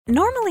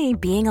Normally,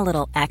 being a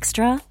little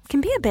extra can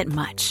be a bit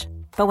much.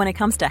 But when it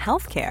comes to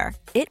healthcare,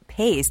 it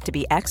pays to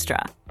be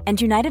extra. And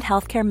United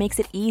Healthcare makes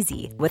it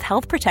easy with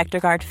Health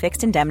Protector Guard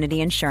fixed indemnity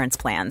insurance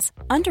plans.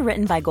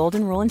 Underwritten by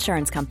Golden Rule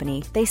Insurance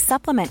Company, they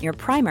supplement your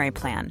primary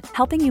plan,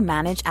 helping you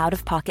manage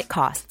out-of-pocket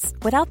costs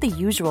without the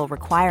usual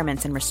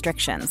requirements and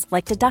restrictions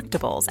like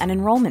deductibles and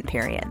enrollment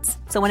periods.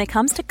 So when it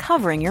comes to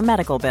covering your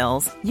medical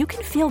bills, you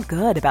can feel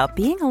good about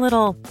being a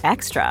little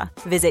extra.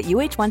 Visit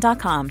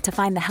uh1.com to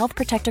find the Health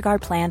Protector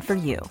Guard plan for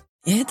you.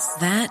 It's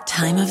that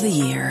time of the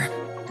year.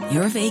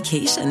 Your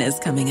vacation is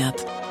coming up.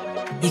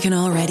 You can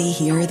already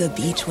hear the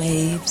beach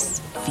waves,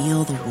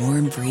 feel the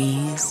warm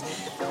breeze,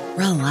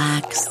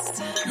 relax,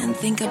 and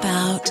think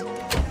about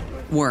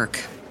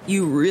work.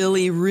 You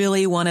really,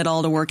 really want it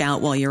all to work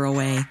out while you're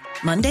away.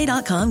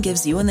 Monday.com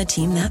gives you and the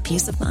team that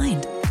peace of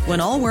mind. When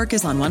all work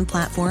is on one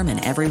platform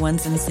and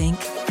everyone's in sync,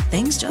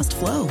 things just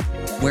flow.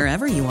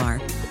 Wherever you are,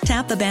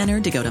 tap the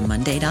banner to go to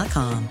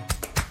Monday.com.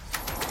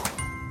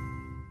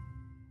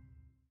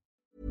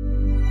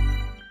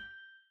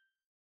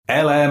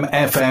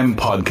 LMFM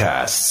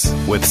Podcasts.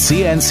 With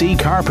CNC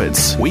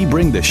Carpets, we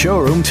bring the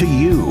showroom to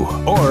you.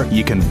 Or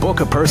you can book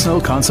a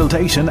personal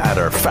consultation at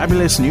our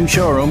fabulous new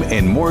showroom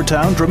in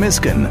Moortown,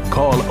 Dromiskin.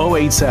 Call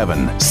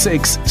 087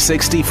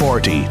 660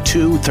 40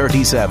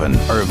 237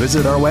 or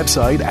visit our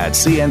website at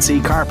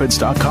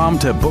cnccarpets.com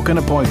to book an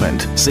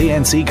appointment.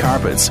 CNC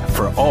Carpets,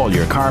 for all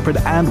your carpet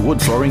and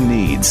wood flooring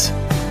needs.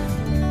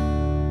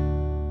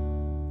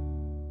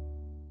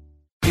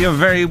 You're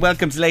very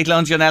welcome to Late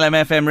Lunch on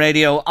LMFM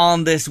Radio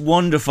on this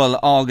wonderful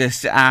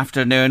August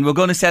afternoon. We're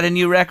going to set a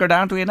new record,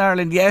 aren't we, in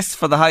Ireland? Yes,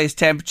 for the highest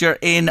temperature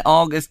in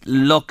August.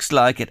 Looks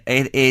like it.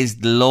 It is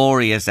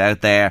glorious out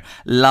there.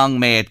 Long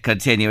may it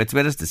continue. It's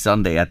with us to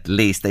Sunday at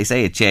least. They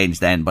say it changed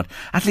then, but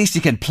at least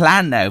you can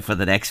plan now for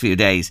the next few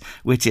days,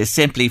 which is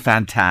simply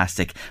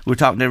fantastic. We're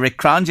talking to Rick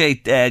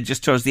Cronje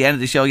just towards the end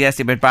of the show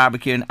yesterday about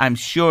barbecuing. I'm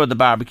sure the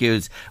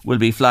barbecues will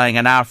be flying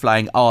and are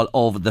flying all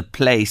over the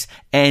place.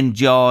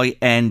 Enjoy,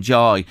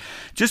 enjoy.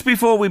 Just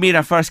before we meet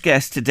our first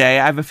guest today,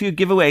 I have a few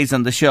giveaways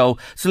on the show.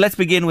 So let's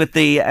begin with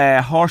the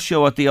horse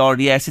show at the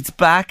RDS. It's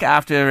back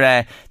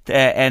after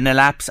an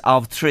elapse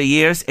of 3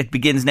 years. It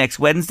begins next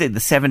Wednesday, the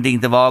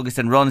 17th of August,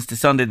 and runs to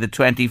Sunday, the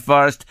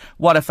 21st.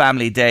 What a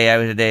family day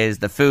out it is.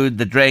 The food,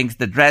 the drinks,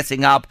 the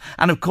dressing up,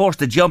 and of course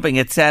the jumping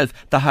itself,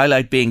 the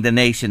highlight being the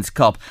Nations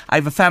Cup. I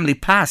have a family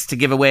pass to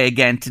give away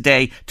again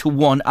today to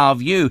one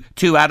of you.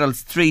 2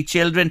 adults, 3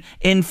 children,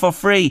 in for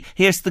free.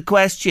 Here's the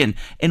question.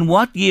 In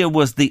what year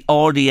was the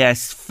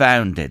RDS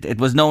founded? It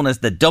was known as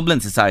the Dublin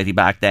Society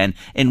back then.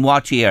 In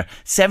what year?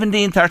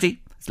 1730?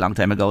 It's a long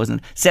time ago, isn't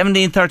it?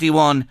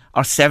 1731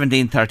 or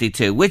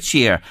 1732? Which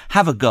year?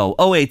 Have a go.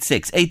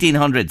 086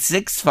 1800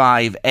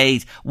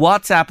 658.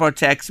 WhatsApp or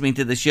text me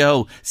to the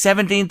show.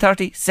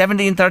 1730,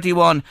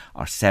 1731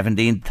 or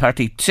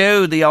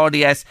 1732. The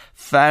RDS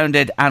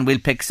founded, and we'll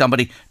pick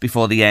somebody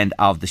before the end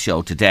of the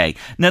show today.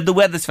 Now, the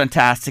weather's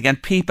fantastic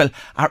and people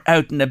are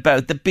out and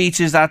about. The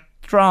beaches are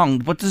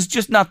thronged, but there's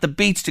just not the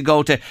beach to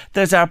go to.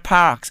 There's our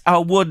parks,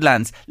 our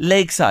woodlands,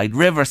 lakeside,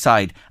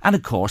 riverside, and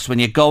of course when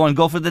you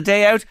go for the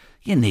day out,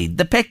 you need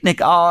the picnic.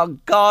 Oh,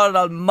 God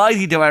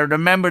almighty, do I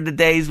remember the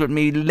days with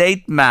me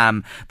late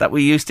ma'am that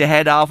we used to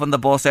head off on the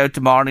bus out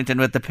to Mornington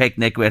with the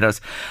picnic with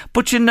us.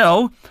 But you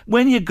know,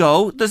 when you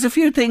go, there's a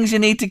few things you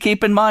need to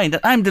keep in mind.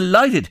 And I'm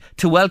delighted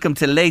to welcome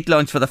to Late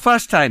Lunch for the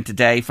first time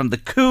today from the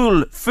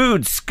Cool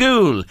Food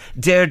School,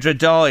 Deirdre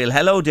Doyle.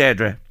 Hello,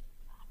 Deirdre.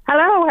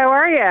 Hello, how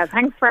are you?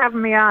 Thanks for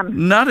having me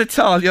on. Not at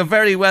all. You're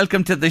very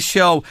welcome to the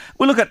show.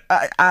 Well, look,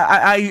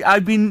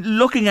 I've been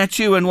looking at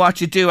you and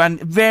what you do, and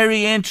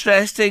very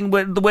interesting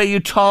with the way you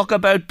talk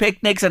about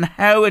picnics and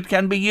how it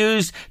can be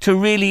used to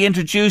really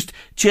introduce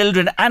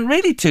children and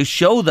really to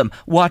show them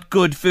what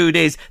good food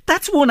is.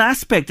 That's one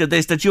aspect of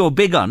this that you're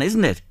big on,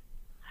 isn't it?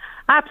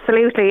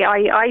 Absolutely.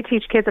 I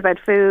teach kids about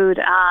food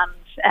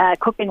and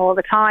cooking all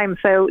the time.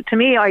 So to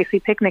me, I see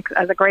picnics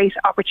as a great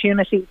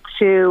opportunity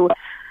to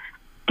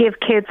give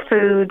kids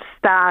foods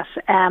that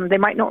they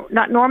might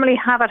not normally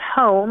have at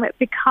home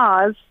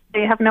because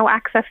they have no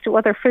access to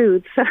other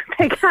foods. So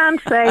they can't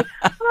say,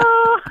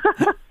 oh,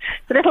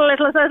 it's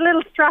a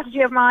little strategy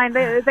of mine.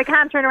 They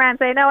can't turn around and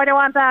say, no, I don't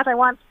want that. I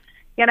want,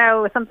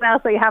 something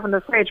else that you have in the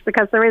fridge,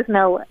 because there is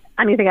no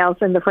anything else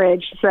in the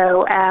fridge.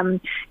 So, so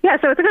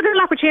it's a good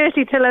little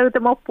opportunity to load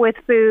them up with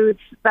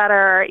foods that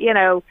are,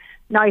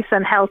 nice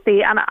and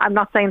healthy. And I'm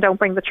not saying don't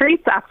bring the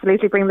treats.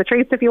 Absolutely bring the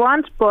treats if you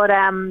want. But,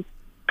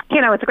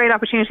 it's a great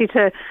opportunity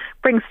to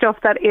bring stuff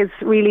that is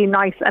really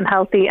nice and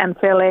healthy and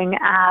filling,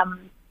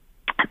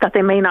 that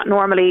they may not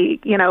normally,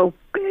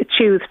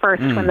 choose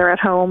first when they're at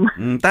home.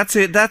 That's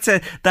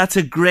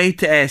a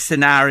great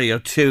scenario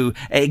to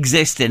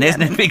exist in,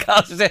 isn't it?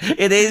 Because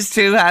it is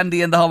too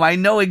handy in the home. I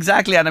know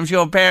exactly, and I'm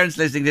sure parents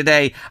listening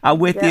today are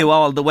with you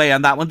all the way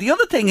on that one. The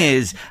other thing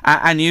is,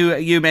 and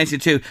you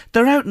mentioned too,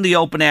 they're out in the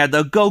open air.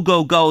 They're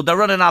go. They're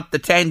running up the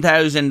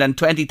 10,000 and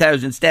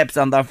 20,000 steps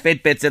on their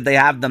Fitbits if they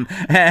have them.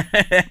 And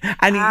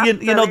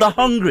they're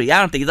hungry,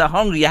 aren't they? They're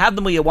hungry. You have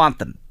them where you want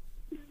them.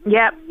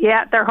 Yeah,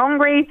 they're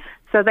hungry.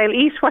 So they'll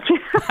eat what you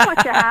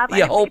have.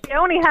 You hope. If you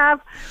only have,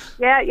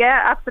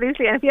 yeah,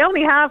 absolutely. And if you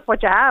only have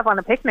what you have on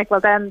a picnic, well,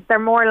 then they're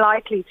more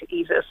likely to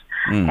eat it.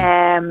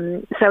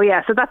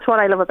 So that's what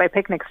I love about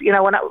picnics. You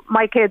know,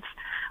 my kids,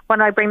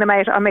 when I bring them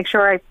out, I make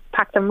sure I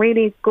pack them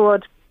really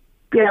good,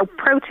 you know,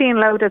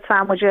 protein-loaded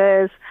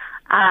sandwiches,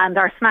 and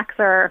our snacks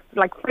are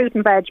like fruit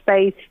and veg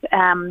based.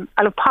 I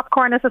love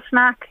popcorn as a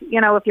snack. You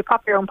know, if you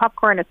pop your own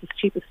popcorn, it's as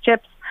cheap as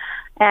chips.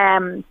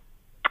 And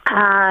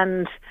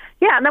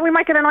then we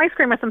might get an ice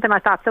cream or something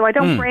like that. So I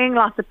don't bring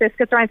lots of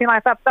biscuits or anything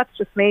like that. That's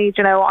just me,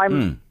 you know.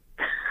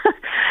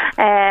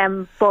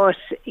 But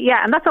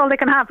yeah, and that's all they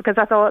can have, because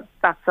that's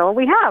all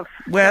we have.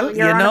 Well, so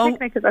you're on a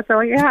picnic, that's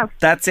all you have.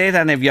 That's it.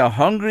 And if you're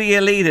hungry,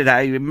 you'll eat it.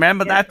 I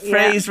remember that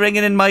phrase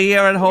ringing in my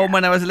ear at home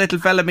when I was a little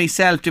fella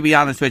myself, to be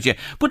honest with you.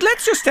 But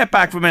let's just step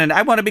back for a minute.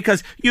 I want to,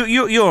 because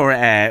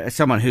you're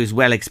someone who's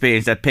well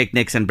experienced at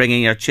picnics and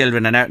bringing your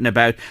children and out and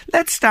about.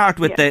 Let's start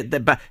with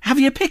the have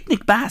you a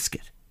picnic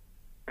basket?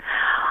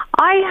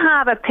 I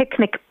have a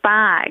picnic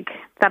bag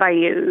that I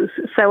use.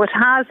 So it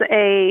has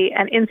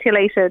an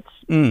insulated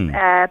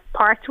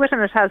part to it,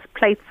 and it has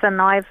plates and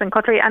knives and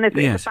cutlery, and it's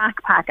a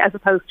backpack as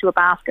opposed to a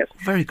basket.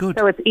 Very good.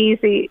 So it's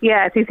easy.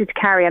 Yeah, it's easy to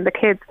carry, and the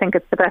kids think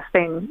it's the best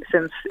thing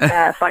since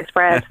sliced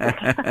bread.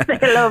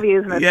 They love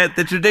using it. Yeah,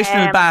 the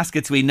traditional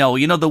baskets we know.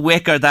 You know, the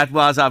wicker that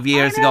was of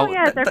years ago.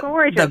 Yeah, they're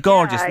gorgeous. They're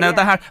gorgeous. Now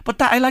they're hard,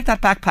 but I like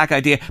that backpack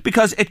idea,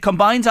 because it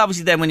combines,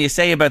 obviously, then when you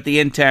say about the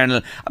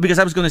internal, because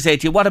I was going to say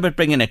to you, what about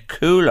bringing a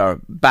cooler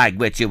bag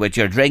with you with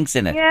your drinks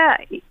in it?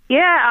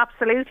 Yeah,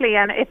 absolutely.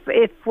 And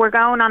if we're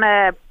going on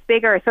a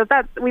bigger, so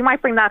that we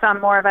might bring that on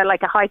more of a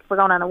hike, if we're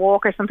going on a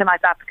walk or something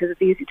like that, because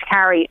it's easy to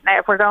carry. Now,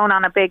 if we're going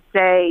on a big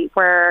day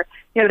where,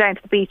 you know, down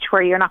to the beach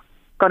where you're not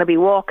going to be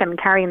walking,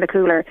 carrying the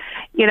cooler,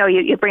 you know,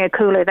 you bring a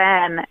cooler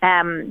then.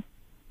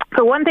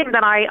 So one thing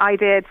that I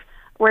did,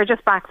 we're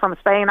just back from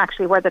Spain,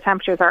 actually, where the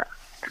temperatures are,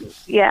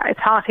 it's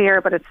hot here,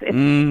 but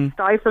it's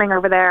stifling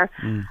over there.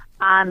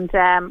 And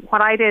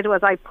what I did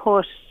was I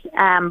put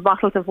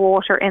bottles of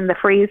water in the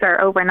freezer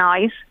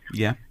overnight.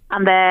 Yeah.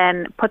 And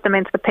then put them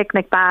into the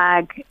picnic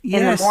bag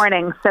in the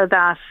morning, so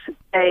that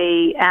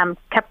they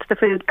kept the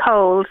food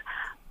cold,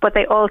 but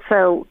they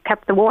also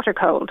kept the water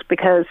cold,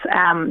 because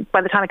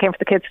by the time it came for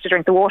the kids to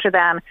drink the water,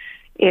 then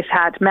it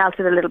had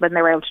melted a little bit and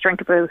they were able to drink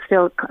it, but it was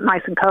still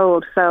nice and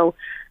cold. So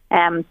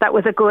that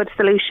was a good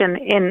solution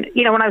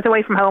when I was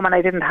away from home and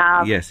I didn't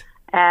have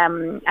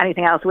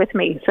anything else with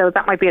me. So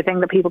that might be a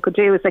thing that people could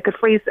do, is they could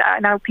freeze. I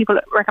know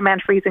people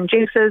recommend freezing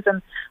juices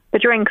and the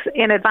drinks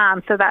in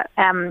advance, so that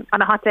on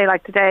a hot day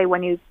like today,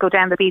 when you go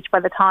down the beach, by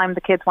the time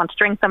the kids want to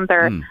drink them,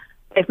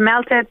 they've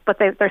melted, but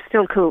they're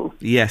still cool.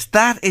 Yes,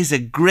 that is a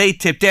great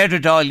tip. Deirdre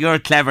Doyle, you're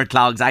clever,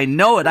 clogs. I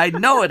know it. I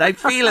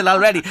feel it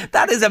already.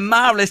 That is a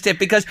marvellous tip,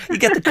 because you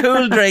get the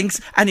cool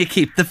drinks and you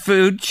keep the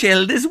food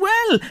chilled as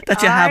well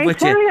that you have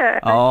with you.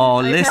 Oh,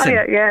 listen.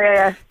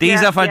 Yeah.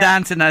 These are for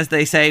dancing, as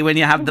they say. When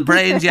you have the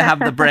brains, you have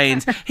the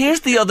brains. Here's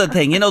the other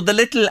thing, the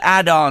little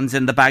add-ons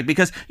in the bag,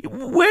 because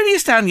where do you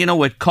stand,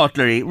 with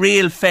cutlery?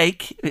 Real,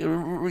 fake,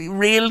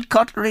 real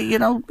cutlery, you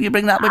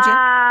bring that with you?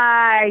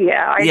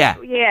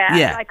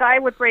 Yeah. Like, I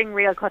would bring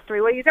real cutlery.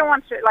 Well, you don't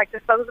want to,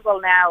 disposable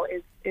now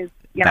is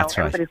That's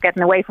everybody's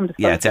getting away from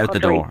disposable. Yeah, it's out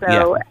cutlery, the door.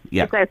 So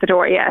it's out the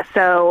door. Yeah.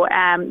 So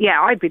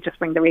I'd be just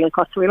bring the real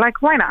cutlery.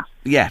 Like, why not?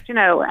 Yeah.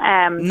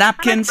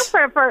 Napkins.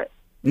 For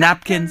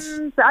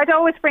napkins. I'd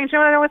always bring.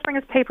 I'd always bring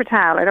a paper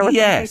towel. I'd always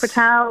bring a paper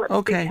towel,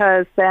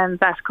 because then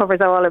that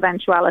covers all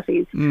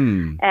eventualities.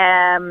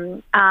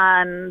 And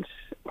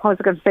what was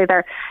I going to say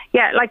there?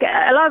 Yeah, like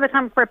a lot of the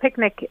time for a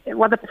picnic,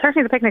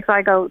 certainly the picnics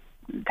I go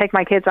take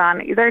my kids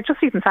on, they're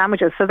just eating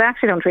sandwiches, so they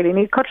actually don't really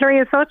need cutlery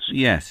as such.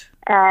 Yes.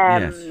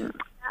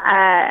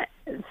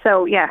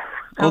 So yeah.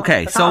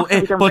 Okay, so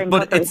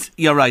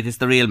you're right, it's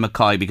the real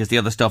McCoy, because the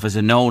other stuff is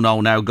a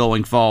no-no now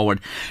going forward.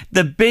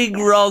 The big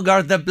rug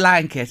or the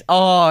blanket,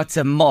 it's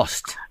a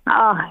must.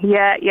 Oh,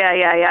 yeah.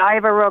 I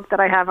have a rug that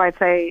I have, I'd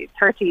say,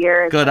 30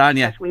 years. Good on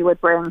you. That we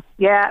would bring.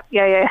 Yeah.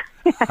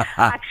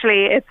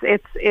 Actually,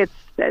 it's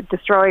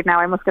destroyed now.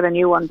 I must get a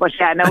new one. But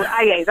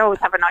I always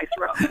have a nice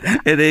rug.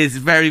 It is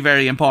very,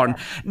 very important.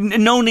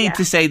 No need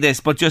to say this,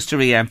 but just to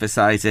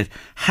re-emphasise it,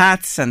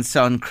 hats and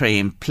sun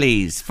cream,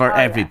 please, for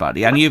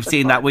everybody. And you've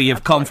seen that where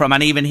you've come from,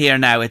 and even here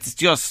now, it's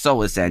just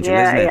so essential,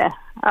 isn't it? Yeah.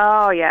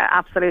 Oh yeah,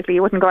 absolutely.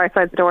 You wouldn't go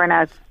outside the door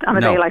now on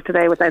a day like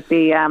today without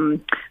the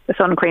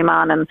sun cream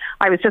on. And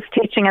I was just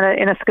teaching in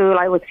a school.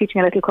 I was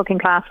teaching a little cooking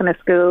class in a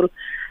school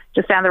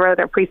just down the road.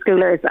 They're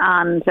preschoolers,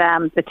 and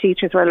the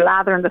teachers were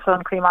lathering the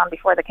sun cream on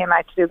before they came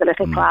out to do the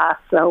little class.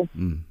 So.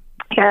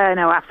 Yeah,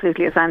 no,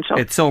 absolutely essential.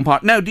 It's so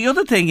important. Now, the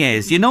other thing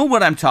is, you know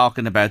what I'm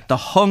talking about, the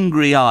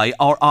hungry eye,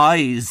 or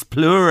eyes,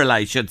 plural,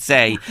 I should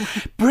say,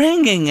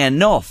 bringing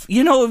enough.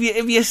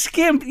 If you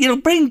skimp,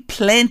 bring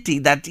plenty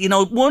that,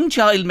 one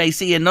child may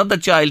see another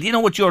child, you know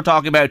what you're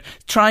talking about,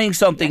 trying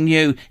something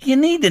new. You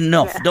need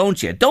enough,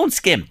 don't you? Don't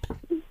skimp.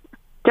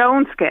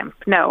 Don't skimp,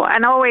 no.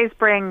 And always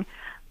bring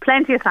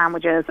plenty of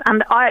sandwiches.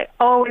 And I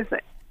always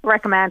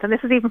recommend, and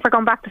this is even for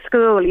going back to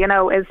school,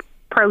 is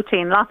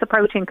protein, lots of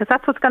protein, because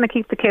that's what's going to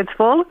keep the kids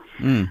full.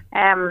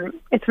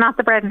 It's not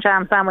the bread and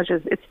jam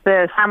sandwiches, it's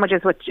the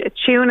sandwiches with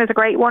tuna is a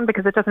great one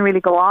because it doesn't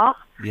really go off.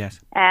 Yes.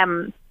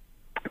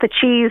 The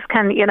cheese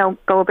can,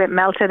 go a bit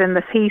melted in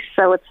this heat,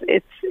 so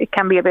it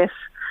can be a bit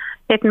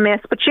hit and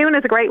miss. But tuna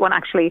is a great one,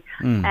 actually,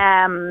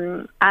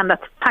 and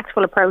that's packed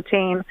full of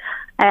protein.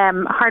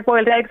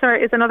 Hard-boiled eggs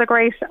is another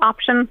great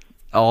option.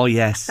 Oh,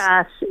 yes.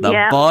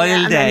 The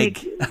boiled egg.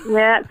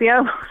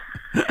 The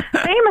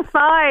famous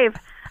five.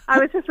 I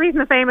was just reading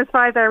the famous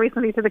five there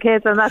recently to the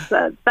kids, and that's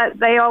that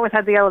they always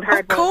had the old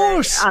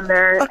hard-boiled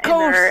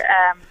egg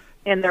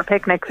in their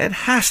picnics. It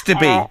has to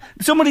be.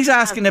 Somebody's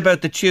asking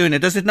about the tuna.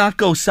 Does it not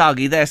go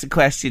soggy? There's a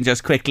question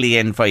just quickly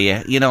in for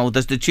you.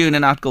 Does the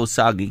tuna not go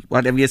soggy?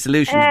 What have you a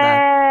solution to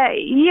that?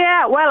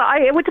 Yeah, well,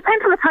 it would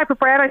depend on the type of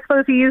bread, I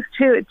suppose, you use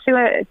to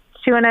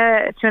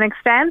an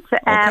extent.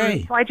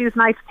 Okay. So I'd use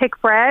nice thick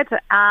bread.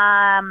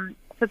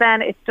 So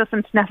then it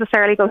doesn't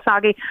necessarily go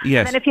soggy. Yes.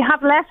 And then if you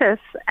have lettuce,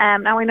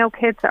 now I know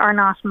kids are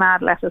not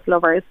mad lettuce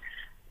lovers,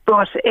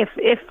 but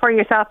if for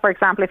yourself, for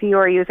example, if you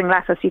were using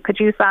lettuce, you could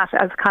use that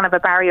as kind of a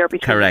barrier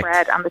between the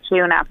bread and the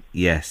tuna.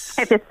 Yes.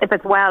 If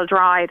it's well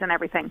dried and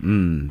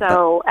everything.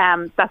 So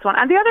that's one.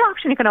 And the other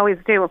option you can always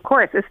do, of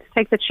course, is to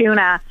take the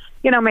tuna,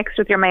 mixed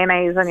with your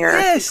mayonnaise and your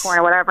sweet corn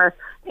or whatever,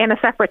 in a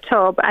separate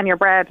tub, and your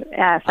bread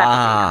separately,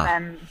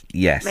 and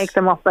then make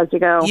them up as you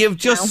go. You've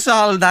just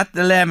solved that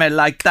dilemma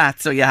like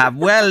that, so you have.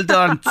 Well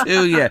done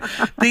to you.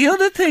 The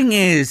other thing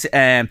is,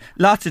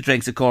 lots of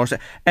drinks, of course.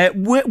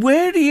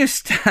 Where do you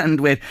stand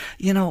with,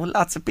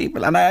 lots of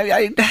people, and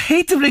I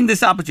hate to bring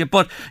this up at you,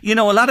 but, a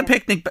lot of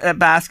picnic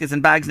baskets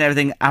and bags and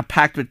everything are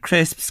packed with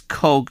crisps,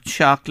 Coke,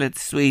 chocolate,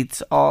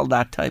 sweets, all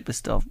that type of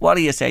stuff. What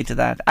do you say to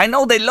that? I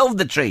know they love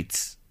the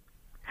treats.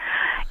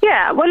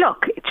 Yeah, well,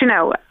 look,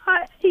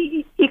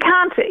 you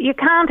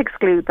can't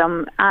exclude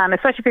them, and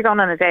especially if you're going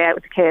on a day out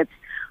with the kids.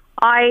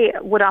 I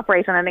would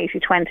operate on an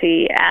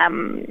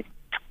 80-20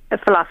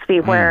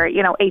 philosophy where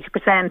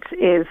 80%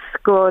 is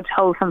good,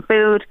 wholesome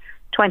food,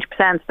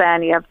 20%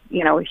 then you have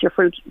your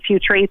few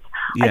treats.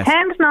 Yes. I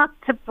tend not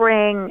to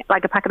bring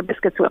like a packet of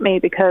biscuits with me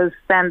because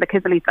then the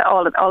kids will eat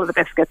all of the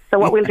biscuits. So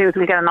what we'll do is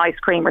we'll get an ice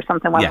cream or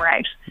something when we're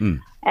out.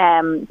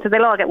 So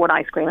they'll all get one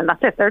ice cream and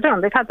that's it. They're done.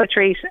 They've had their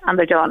treat and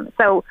they're done.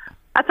 So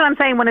that's what I'm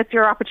saying, when it's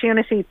your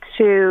opportunity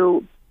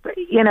to,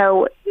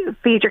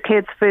 feed your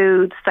kids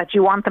foods that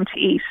you want them to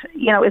eat.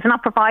 It's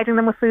not providing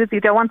them with foods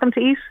you don't want them to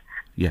eat.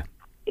 Yeah.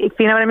 If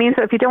you know what I mean.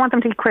 So if you don't want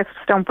them to eat crisps,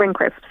 don't bring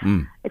crisps.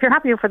 If you're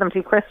happy for them to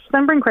eat crisps,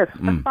 then bring crisps.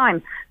 That's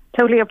fine.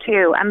 Totally up to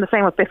you. And the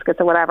same with biscuits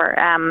or whatever.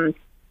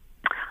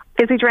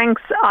 Fizzy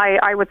drinks,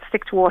 I would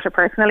stick to water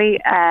personally.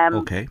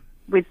 Okay.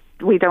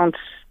 We don't.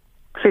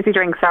 Fizzy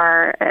drinks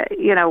are,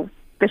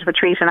 bit of a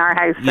treat in our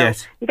house. So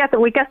yes.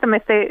 We get them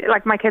if they,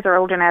 like my kids are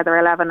older now, they're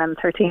 11 and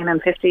 13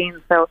 and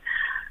 15. So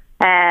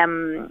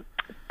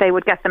they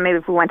would get them maybe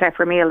if we went out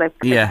for a meal.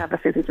 They'd have a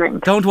fizzy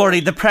drink. Don't worry,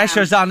 the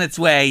pressure's on its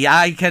way.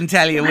 I can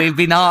tell you,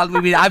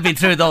 I've been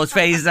through those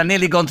phases and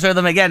nearly gone through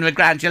them again with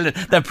grandchildren.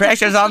 The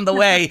pressure's on the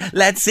way.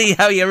 Let's see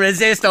how you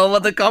resist over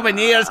the coming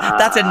years.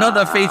 That's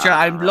another feature.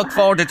 I look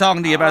forward to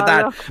talking to you about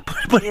that.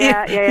 But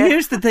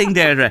here's the thing,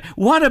 Deirdre.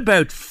 What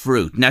about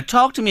fruit? Now,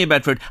 talk to me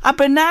about fruit. Are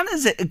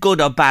bananas a good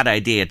or bad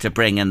idea to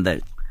bring on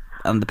the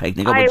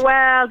picnic?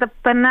 Well, the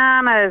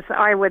bananas,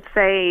 I would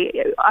say,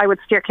 I would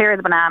steer clear of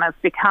the bananas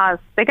because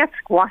they get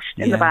squashed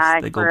in the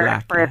bag for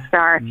a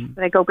start.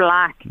 They go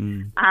black.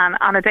 And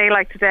on a day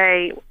like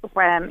today,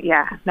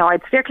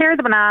 I'd steer clear of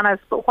the bananas.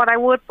 But what I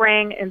would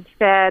bring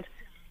instead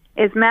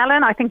is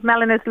melon. I think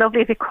melon is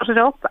lovely if you cut it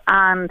up.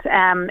 And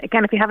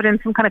again, if you have it in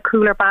some kind of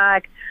cooler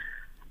bag,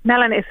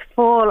 melon is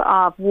full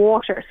of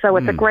water, so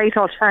it's a great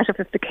alternative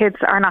if the kids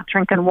are not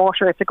drinking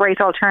water. It's a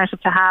great alternative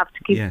to have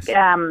to keep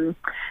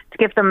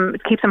keep them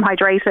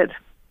hydrated.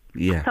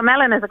 Yeah. So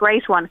melon is a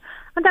great one,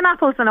 and then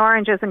apples and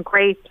oranges and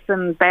grapes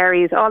and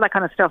berries, all that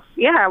kind of stuff.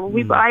 Yeah,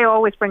 I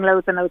always bring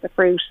loads and loads of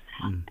fruit,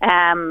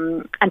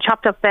 and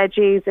chopped up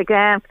veggies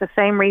again for the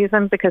same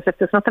reason, because if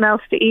there's nothing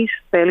else to eat,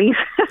 they'll eat.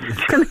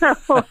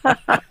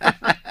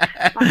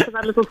 Back to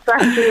that little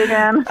strategy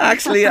again.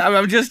 Actually,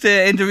 I'm just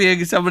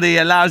interviewing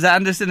somebody. Lars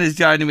Anderson is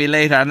joining me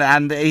later,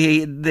 and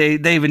they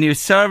have a new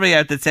survey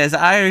out that says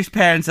Irish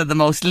parents are the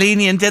most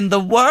lenient in the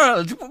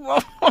world.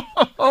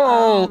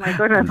 Oh my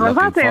goodness! Well,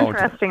 that's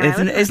interesting,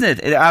 isn't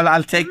it?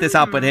 I'll take this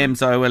up with him,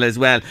 so I will as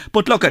well.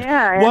 But look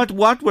at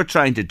what we're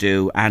trying to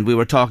do, and we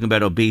were talking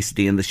about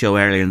obesity in the show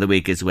earlier in the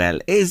week as well,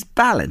 is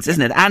balance,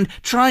 isn't it? And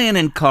try and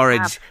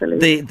encourage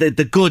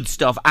the good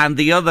stuff, and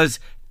the others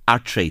are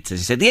treats, as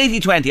you said. The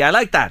 80-20, I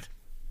like that.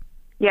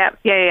 Yeah.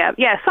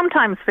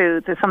 Sometimes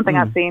foods is something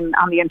I've seen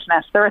on the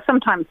internet. There are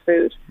sometimes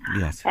food.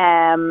 Yes. So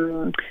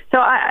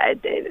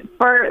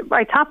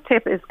my top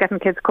tip is getting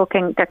kids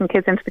cooking, getting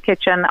kids into the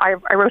kitchen. I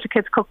wrote a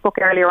kids cookbook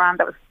earlier on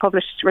that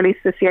was released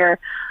this year,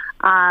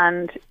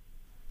 and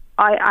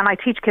I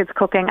teach kids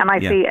cooking, and I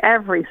see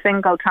every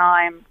single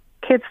time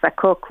kids that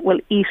cook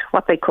will eat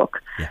what they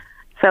cook. Yeah.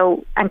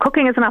 So, and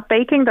cooking is not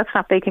baking. That's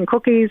not baking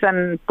cookies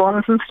and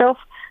buns and stuff.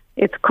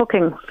 It's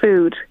cooking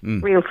food,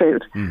 real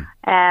food.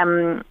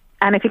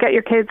 And if you get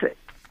your kids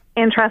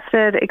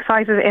interested,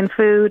 excited in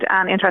food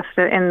and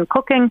interested in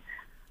cooking,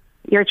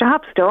 your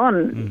job's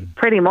done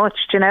pretty much,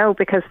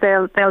 because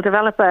they'll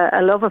develop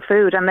a love of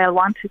food and they'll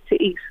want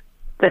to eat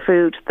the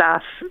food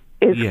that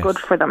is good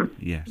for them.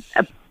 Yes.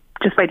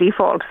 Just by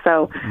default.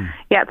 So,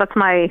 that's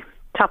my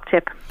top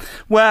tip.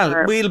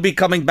 Well, we'll be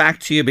coming back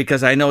to you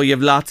because I know you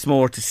have lots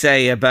more to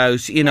say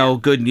about,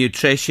 good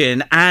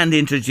nutrition and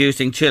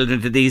introducing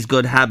children to these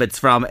good habits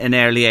from an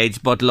early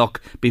age. But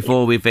look,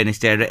 before we finish,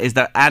 Deirdre, is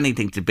there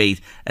anything to beat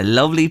a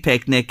lovely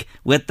picnic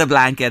with the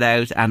blanket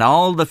out and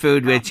all the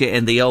food with you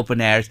in the open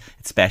air?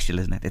 It's special,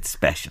 isn't it? It's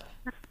special.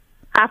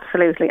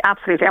 Absolutely.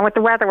 And with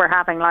the weather we're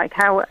having,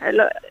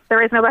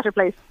 there is no better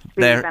place to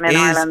be than in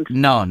Ireland.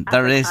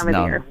 There is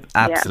none.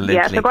 Absolutely.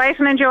 Yeah, so go out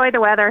and enjoy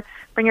the weather.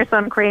 Bring your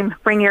sun cream,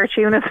 bring your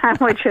tuna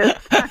sandwiches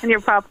and your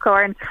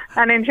popcorn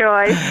and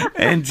enjoy.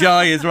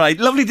 Enjoy is right.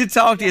 Lovely to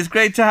talk to you. It's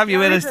great to have you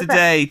with us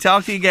today.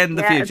 Talk to you again in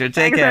the future.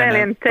 Take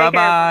care.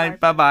 Bye-bye.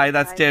 Bye-bye.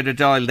 That's Deirdre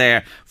Doyle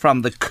there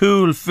from the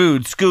Cool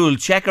Food School.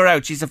 Check her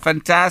out. She's a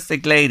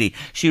fantastic lady.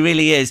 She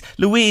really is.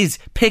 Louise,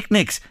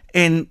 picnics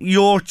in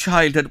your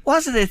childhood,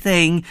 was it a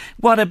thing?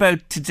 What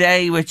about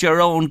today with your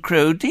own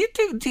crew? Do you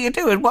do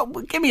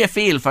it? Give me a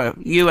feel for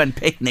you and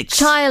picnics.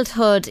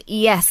 Childhood,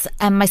 yes.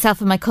 Myself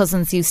and my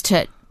cousins used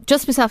to.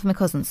 Just myself and my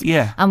cousins.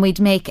 Yeah. And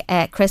we'd make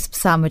crisp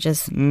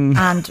sandwiches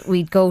and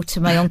we'd go to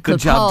my Uncle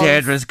Paul's. Good job,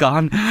 Deirdre's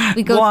gone.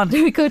 We'd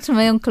go to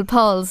my Uncle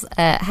Paul's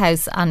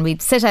house and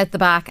we'd sit out the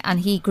back and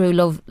he grew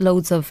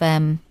loads of,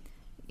 them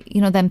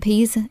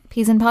peas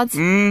in pods.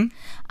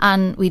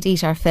 And we'd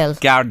eat our fill.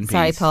 Garden peas.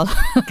 Sorry, Paul.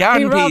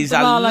 Garden peas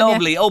are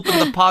lovely. Open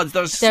the pods.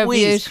 They're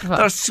sweet. Beautiful.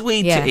 They're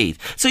sweet to eat.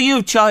 So you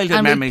have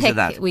childhood memories of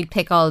that. We'd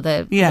pick all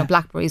the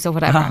blackberries or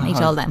whatever and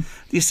eat all them.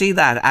 You see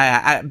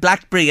that?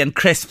 Blackberry and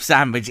crisp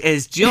sandwich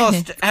is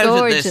just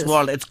out of this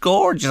world. It's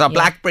gorgeous. A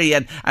blackberry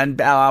and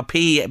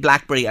pea,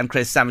 blackberry and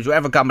crisp sandwich,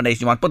 whatever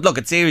combination you want. But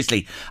look,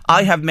 seriously,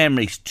 I have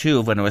memories too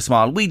of when I was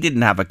small. We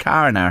didn't have a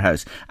car in our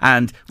house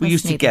and we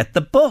used to get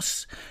the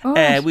bus.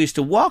 We used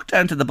to walk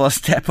down to the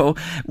bus depot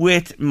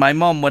with my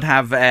mum would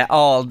have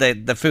all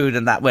the food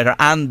and that with her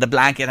and the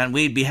blanket, and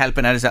we'd be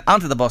helping out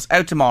onto the bus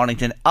out to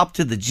Mornington, up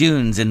to the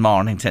dunes in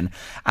Mornington,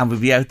 and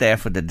we'd be out there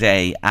for the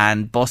day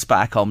and bus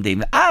back home the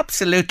evening.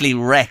 Absolutely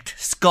wrecked,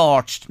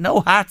 scorched, no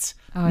hats.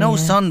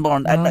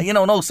 Sunburn,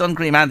 no sun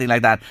cream, anything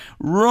like that.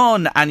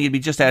 Run and you'd be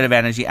just out of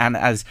energy. And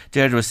as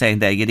Deirdre was saying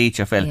there, you'd eat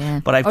your fill. Yeah.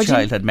 But I've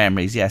childhood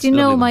memories, yes. Do you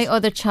know my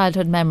other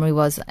childhood memory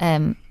was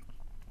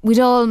we'd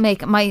all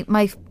make my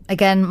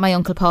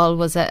Uncle Paul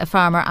was a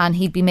farmer and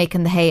he'd be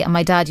making the hay and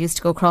my dad used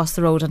to go across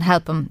the road and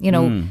help him,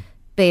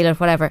 bale or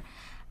whatever.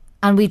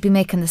 And we'd be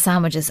making the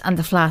sandwiches and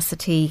the flask of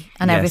tea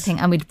and everything,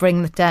 and we'd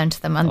bring it down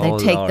to them and they'd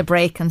take the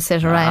break and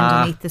sit around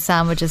and eat the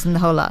sandwiches and the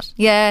whole lot.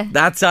 Yeah.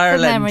 That's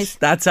Ireland.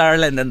 That's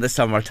Ireland in the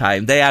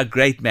summertime. They are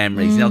great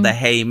memories. The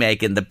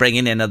haymaking, the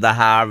bringing in of the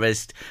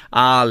harvest.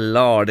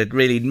 Lord, it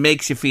really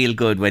makes you feel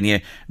good when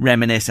you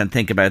reminisce and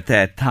think about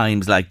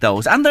times like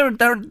those. And they're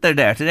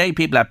there today.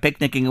 People are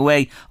picnicking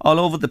away all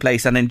over the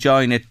place and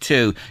enjoying it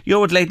too. You're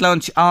with Late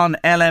Lunch on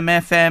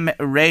LMFM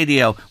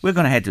Radio. We're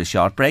going to head to a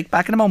short break.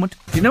 Back in a moment.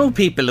 You know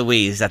people,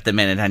 Louise, at the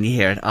minute and you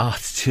hear it,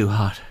 it's too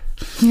hot.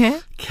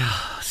 Yeah.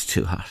 God, it's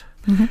too hot.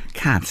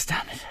 Can't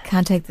stand it.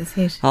 Can't take this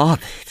heat. The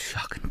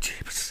shocking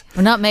jeeps.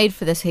 We're not made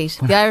for this heat.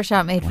 The Irish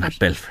aren't made for it. We're not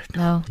built for it.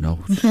 No. No.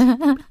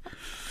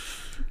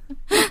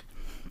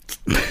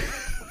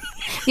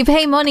 You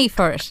pay money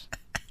for it.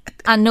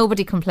 And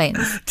nobody complains.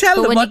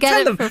 Tell them you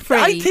get it for free,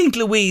 I think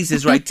Louise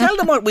is right. Tell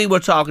them what we were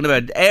talking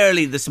about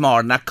early this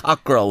morning at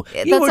Cockrow.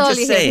 You were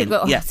just saying,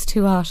 go, it's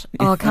too hot.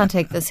 I can't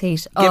take this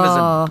heat. Give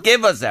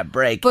us a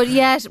break. But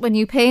yet, when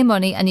you pay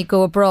money and you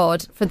go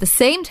abroad for the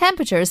same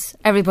temperatures,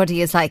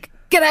 everybody is like,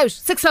 get out,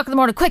 6 o'clock in the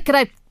morning, quick, get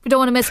out. We don't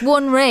want to miss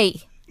one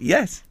ray.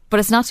 Yes. But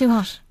it's not too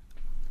hot.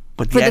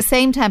 But for the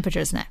same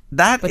temperatures now.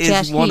 That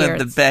is one of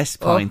the best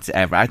points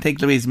ever. I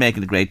think Louise is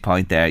making a great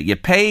point there. You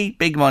pay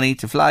big money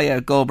to fly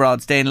out, go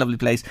abroad, stay in a lovely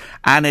place,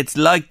 and it's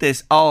like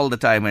this all the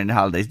time when you're on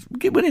holidays,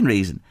 within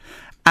reason.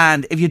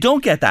 And if you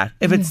don't get that,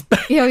 if it's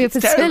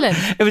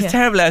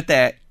terrible out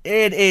there,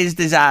 it is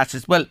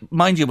disastrous. Well,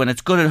 mind you, when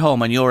it's good at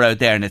home and you're out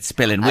there and it's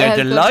spilling, we're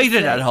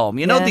delighted at home.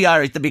 You know the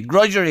Irish, the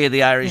begrudgery of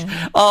the Irish.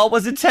 Yeah.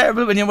 Was it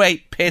terrible when you were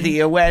away? Pity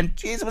you went.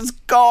 Jeez, it was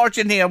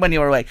scorching here when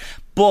you were away.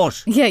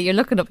 But you're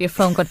looking up your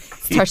phone going,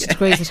 it's 30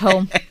 degrees at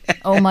home.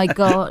 Oh my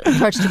God,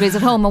 30 degrees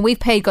at home, and we've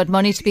paid good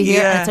money to be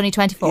here and it's only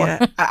 24.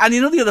 Yeah. And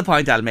the other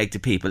point I'll make to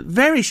people,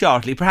 very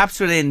shortly, perhaps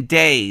within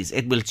days,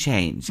 it will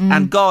change.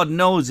 And God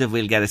knows if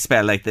we'll get a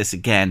spell like this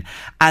again.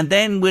 And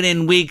then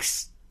within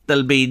weeks,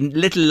 there'll be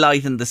little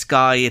light in the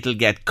sky, it'll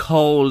get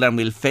cold and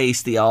we'll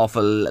face the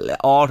awful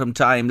autumn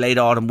time, late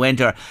autumn,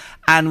 winter,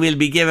 and we'll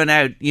be giving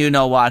out, you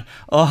know what,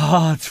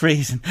 it's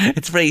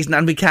freezing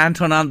and we can't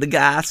turn on the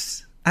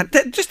gas. And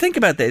just think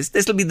about this.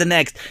 This will be the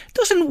next.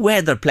 Doesn't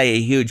weather play a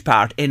huge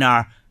part in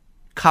our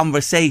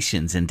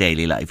conversations in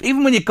daily life?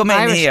 Even when you come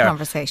Irish in here.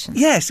 Conversations.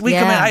 Yes, we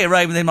come in. I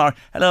arrive in the morning.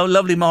 Hello,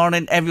 lovely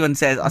morning. Everyone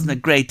says, "Wasn't a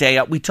great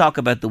day?" We talk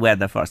about the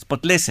weather first.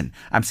 But listen,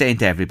 I'm saying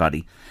to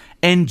everybody,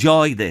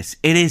 Enjoy this.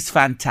 It is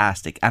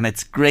fantastic and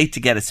it's great to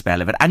get a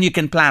spell of it. And you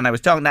can plan. I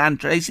was talking to Anne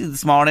Tracy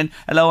this morning.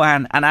 Hello,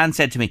 Anne. And Anne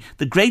said to me,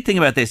 the great thing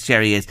about this,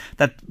 Jerry, is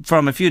that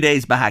from a few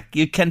days back,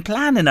 you can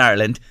plan in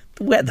Ireland.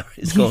 The weather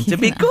is going to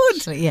be good.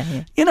 Actually,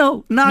 yeah. You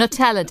know, not...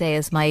 Nutella Day,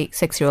 as my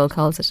 6-year-old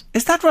calls it.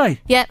 Is that right?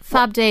 Yeah,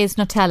 Fab Day is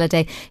Nutella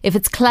Day. If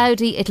it's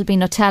cloudy, it'll be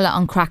Nutella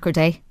on Cracker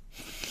Day.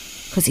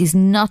 Because he's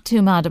not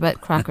too mad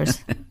about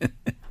crackers.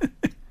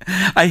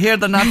 I hear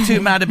they're not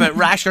too mad about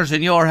rashers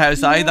in your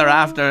house either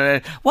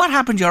after... what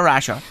happened to your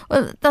rasher?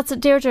 Well, that's what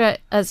Deirdre,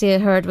 as you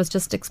heard, was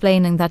just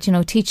explaining that, you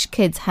know, teach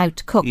kids how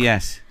to cook.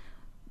 Yes.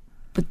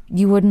 But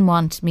you wouldn't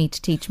want me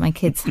to teach my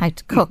kids how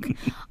to cook.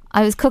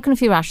 I was cooking a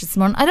few rashers this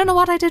morning. I don't know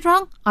what I did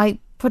wrong. I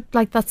put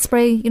like that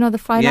spray, you know, the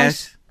fry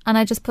light, and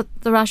I just put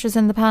the rashers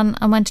in the pan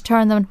and went to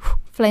turn them and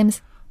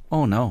flames.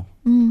 Oh no.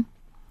 No,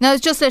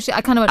 it's just literally,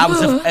 I kind of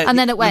went, and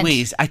then it went.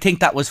 Louise, I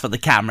think that was for the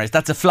cameras.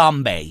 That's a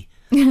flambe.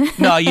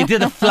 No, you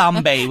did a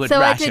flambe with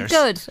so rashers. I did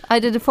good. I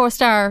did a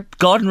 4-star.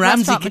 Gordon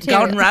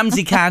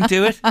Ramsay can't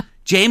do it.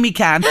 Jamie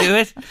can't do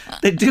it.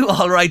 They do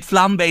all right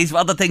flambés for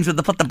other things where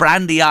they put the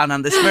brandy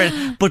on the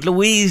spirit. But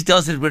Louise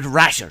does it with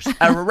rashers.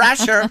 A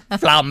rasher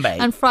flambe.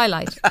 And fry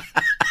light.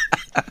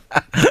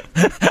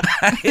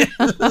 I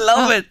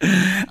love it.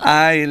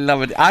 I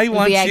love it. I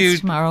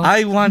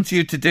want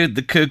you to do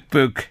the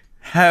cookbook.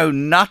 How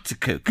not to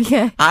cook.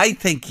 Yeah. I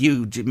think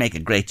you make a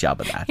great job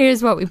of that.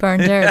 Here's what we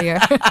burned earlier.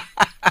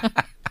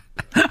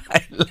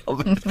 I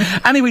love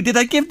it. Anyway, did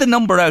I give the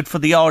number out for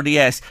the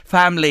RDS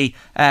family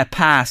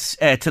pass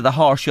to the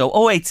horse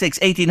show? 086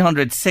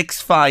 1800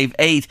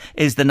 658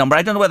 is the number.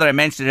 I don't know whether I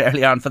mentioned it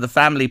earlier on for the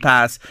family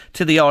pass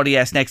to the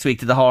RDS next week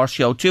to the horse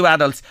show. 2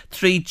 adults,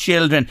 3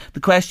 children. The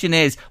question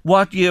is,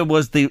 what year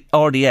was the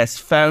RDS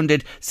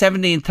founded?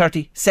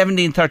 1730,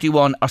 1731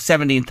 or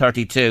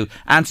 1732?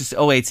 Answers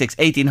to 086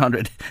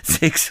 1800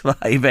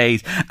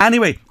 658.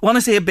 Anyway, want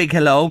to say a big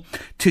hello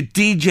to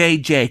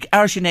DJ Jake.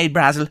 Our Sinead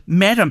Brazel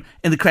met him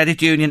in the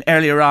Credit Union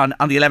earlier on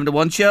the 11 to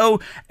 1 show.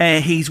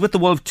 He's with the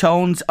Wolf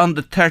Tones on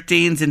the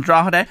 13s in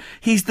Drogheda.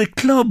 He's the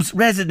club's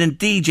resident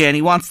DJ and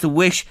he wants to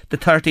wish the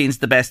 13s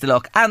the best of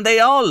luck. And they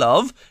all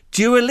love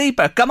Dua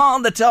Lipa. Come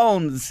on, the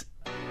Tones.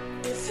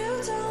 If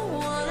you don't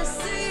wanna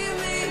see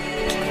me,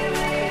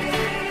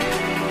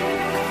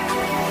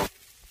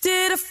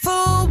 did a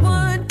full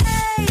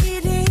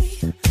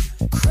 180,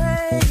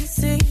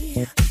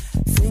 crazy,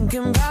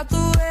 thinking about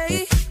the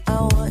way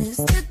I was.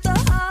 Did the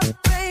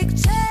heartbreak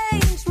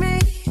change me?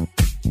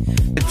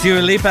 Dua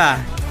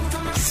Lipa,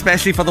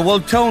 especially for the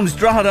Wolf Tones,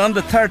 Drogheda on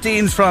the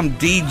 13s from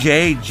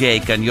DJ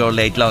Jake on your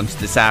late lunch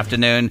this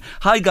afternoon.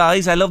 Hi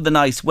guys, I love the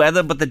nice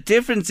weather, but the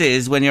difference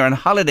is when you're on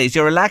holidays,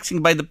 you're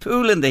relaxing by the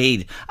pool in the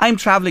heat. I'm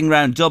travelling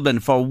around Dublin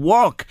for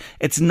work.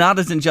 It's not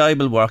as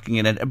enjoyable working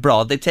in it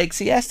abroad. They take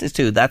siestas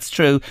too, that's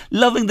true.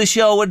 Loving the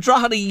show. A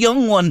Drogheda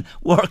young one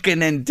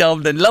working in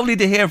Dublin. Lovely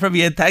to hear from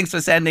you. Thanks for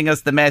sending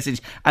us the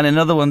message. And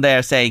another one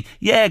there saying,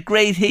 yeah,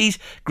 great heat.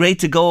 Great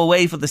to go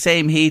away for the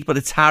same heat, but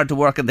it's hard to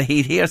work in the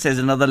heat here, says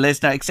another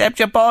listener. Accept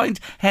your point.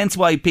 Hence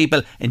why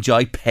people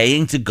enjoy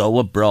paying to go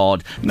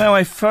abroad. Now,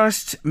 I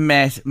first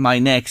met my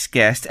next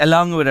guest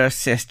along with her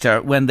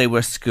sister when they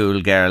were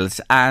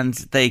schoolgirls, and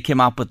they came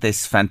up with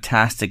this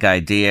fantastic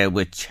idea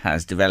which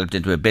has developed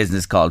into a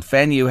business called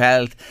Fenue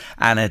Health,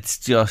 and it's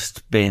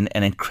just been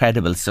an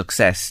incredible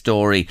success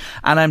story.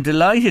 And I'm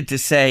delighted to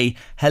say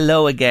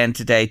hello again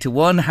today to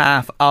one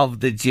half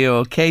of the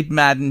duo. Kate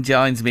Madden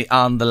joins me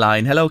on the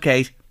line. Hello,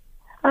 Kate.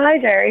 Hi,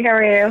 Jerry. How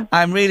are you?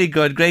 I'm really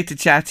good. Great to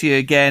chat to you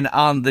again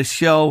on the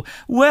show.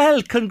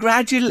 Well,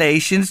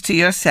 congratulations to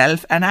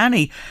yourself and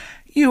Annie.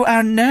 You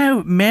are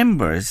now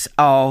members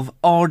of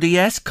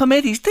RDS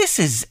committees. This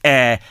is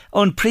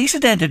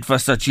unprecedented for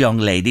such young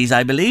ladies,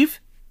 I believe.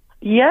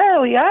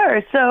 Yeah, we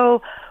are.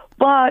 So,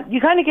 but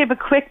you kind of gave a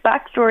quick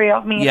backstory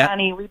of me and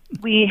Annie.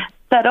 We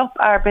set up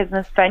our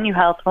business Fenue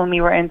Health when we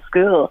were in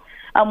school.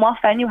 And what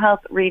Fenue Health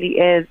really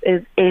is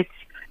it's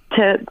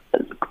to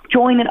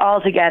join it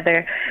all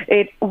together.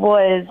 It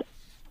was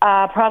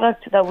a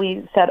product that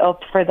we set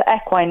up for the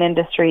equine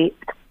industry,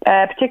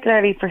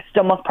 particularly for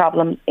stomach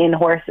problems in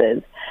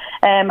horses.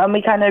 And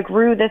we kind of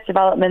grew this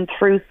development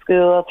through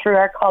school, through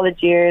our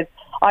college years.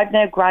 I've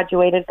now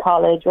graduated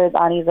college, whereas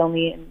Annie's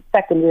only in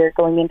second year,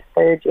 going into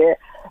third year.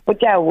 But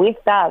yeah, with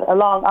that,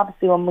 along,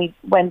 obviously when we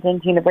went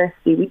into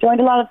university, we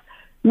joined a lot of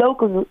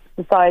local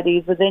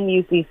societies within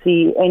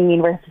UCC in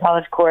University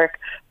College Cork,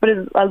 but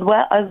as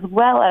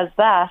well as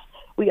that,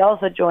 we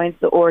also joined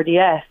the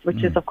RDS,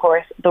 which is of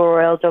course the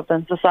Royal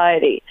Dublin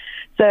Society.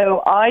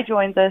 So I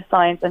joined the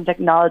Science and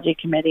Technology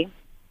Committee,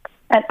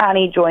 and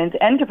Annie joined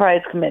the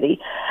Enterprise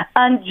Committee.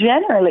 And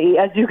generally,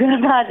 as you can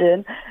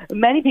imagine,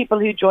 many people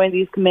who join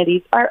these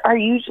committees are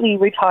usually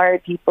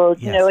retired people.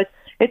 Yes. You know,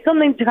 it's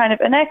something to kind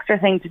of an extra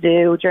thing to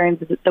do during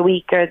the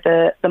week or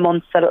the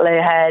months that lay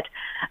ahead.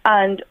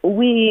 And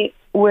we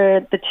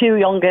were the 2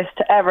 youngest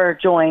to ever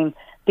join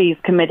these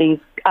committees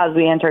as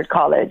we entered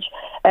college.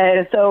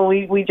 So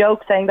we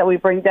joke saying that we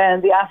bring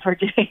down the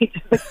average age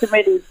of the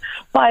committees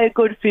by a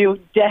good few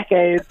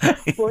decades.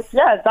 But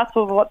yeah, that's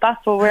what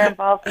we're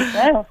involved in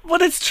now.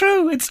 But it's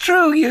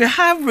true. You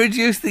have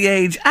reduced the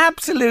age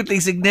absolutely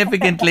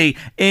significantly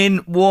in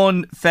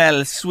one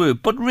fell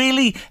swoop. But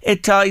really,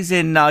 it ties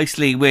in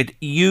nicely with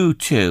you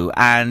two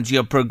and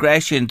your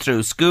progression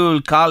through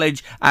school,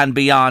 college and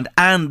beyond,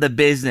 and the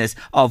business,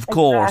 of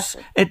course.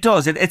 Exactly. It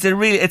does.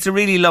 It's a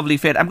really lovely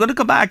fit. I'm going to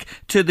come back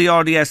to the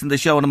RDS and the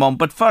show in a moment.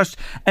 But first,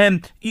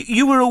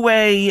 you were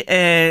away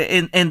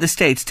in the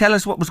States. Tell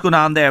us what was going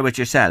on there with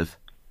yourself.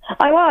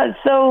 I was.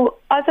 So,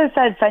 as I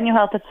said, Venue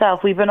Health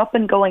itself, we've been up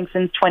and going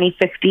since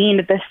 2015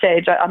 at this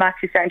stage. I'm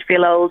actually starting to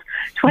feel old.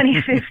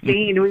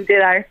 2015, we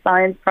did our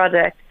science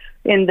project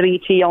in the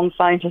BT Young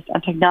Scientist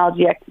and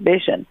Technology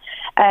exhibition.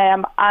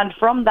 And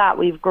from that,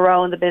 we've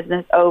grown the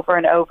business over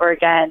and over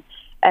again,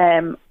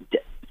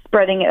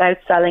 spreading it out,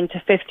 selling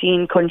to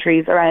 15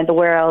 countries around the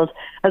world,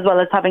 as well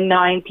as having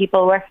 9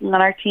 people working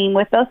on our team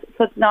with us.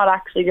 So it's not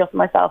actually just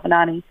myself and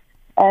Annie.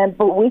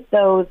 But with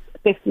those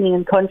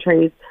 15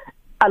 countries,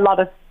 a lot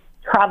of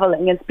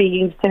travelling and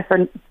speaking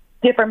to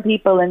different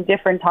people in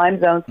different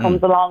time zones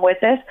comes along with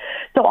it.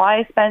 So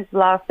I spent the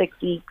last 6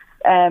 weeks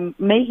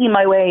making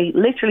my way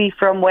literally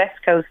from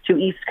West Coast to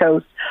East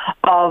Coast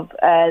of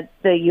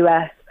the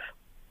US.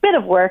 Bit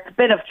of work,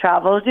 bit of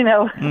travel,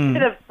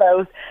 bit of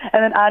both.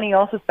 And then Annie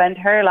also spent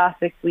her last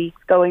 6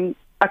 weeks going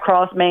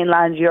across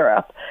mainland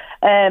Europe.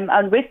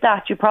 And with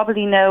that, you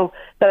probably know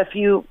that a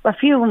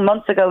few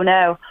months ago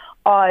now,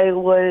 I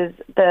was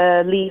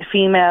the lead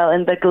female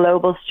in the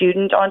Global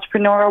Student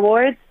Entrepreneur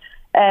Awards,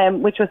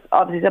 which was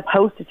obviously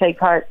supposed to take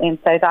part in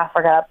South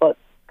Africa, but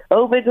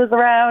COVID was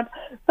around,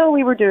 so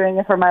we were doing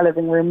it from my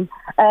living room.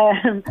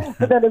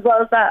 But then as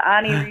well as that,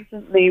 Annie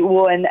recently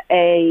won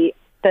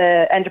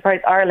the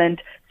Enterprise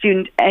Ireland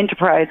Student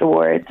Enterprise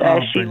Awards.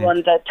 She won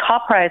the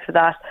top prize for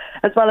that,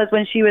 as well as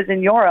when she was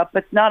in Europe.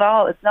 It's not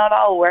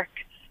all work.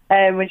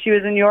 When she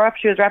was in Europe,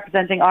 she was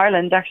representing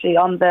Ireland actually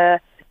on the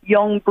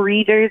Young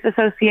Breeders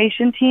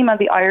Association team and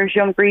the Irish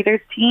Young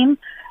Breeders team.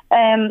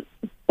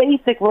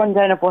 Basic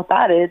rundown of what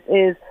that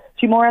is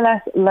she more or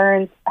less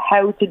learns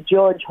how to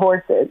judge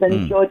horses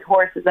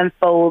and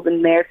foals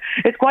and mares.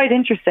 It's quite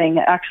interesting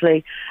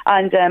actually.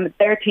 And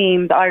their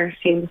team, the Irish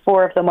team,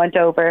 4 of them went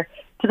over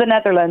to the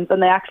Netherlands,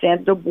 and they actually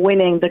ended up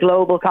winning the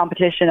global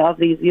competition of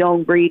these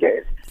young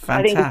breeders.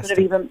 Fantastic.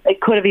 I think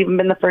it could have even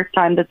been the first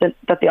time that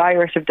the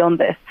Irish have done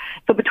this.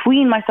 So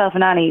between myself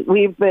and Annie,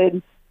 we've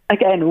been,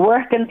 again,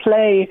 work and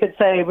play, you could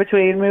say,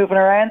 between moving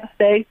around the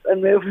States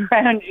and moving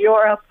around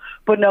Europe.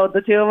 But no,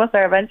 the two of us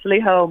are eventually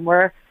home.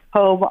 We're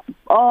home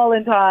all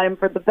in time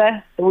for the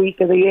best week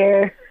of the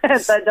year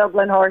at the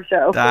Dublin Horse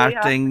Show.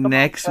 Starting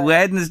next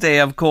Wednesday,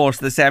 of course,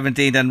 the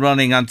 17th, and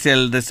running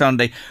until the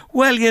Sunday.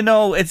 Well,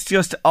 it's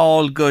just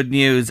all good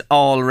news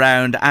all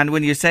round. And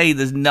when you say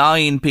there's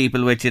 9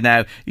 people with you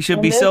now, you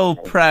should be so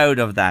proud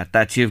of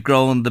that you've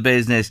grown the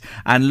business,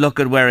 and look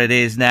at where it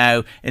is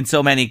now in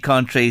so many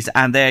countries.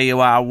 And there you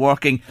are,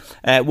 working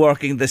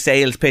the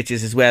sales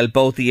pitches as well,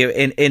 both of you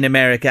in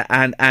America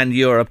and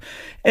Europe.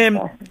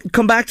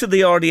 Come back to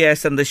the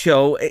RDS and the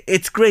show.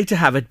 It's great to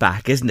have it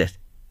back, isn't it?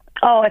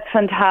 Oh, it's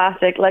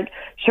fantastic.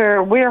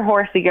 Sure, we're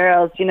horsey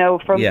girls,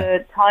 from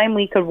the time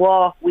we could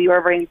walk, we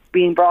were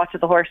being brought to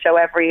the horse show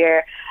every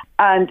year.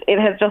 And it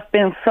has just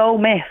been so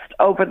missed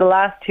over the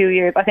last 2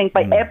 years, I think,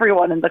 by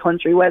everyone in the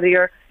country, whether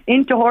you're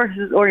into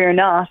horses or you're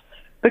not.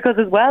 Because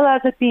as well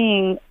as it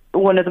being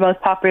one of the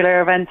most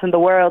popular events in the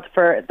world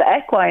for the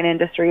equine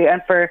industry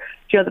and for,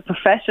 the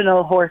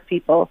professional horse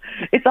people,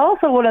 it's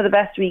also one of the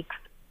best weeks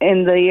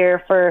in the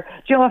year for,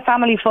 a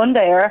family fun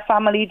day or a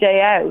family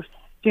day out.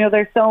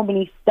 There's so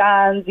many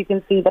stands. You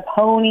can see the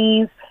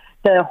ponies,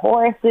 the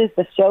horses,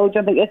 the show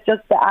jumping. It's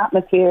just the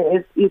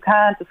atmosphere. You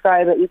can't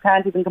describe it. You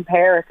can't even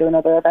compare it to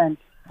another event.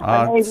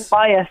 I'm maybe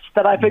biased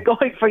that I've been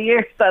going for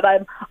years, that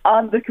I'm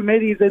on the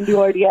committees in the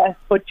RDS,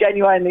 but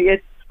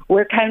genuinely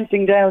we're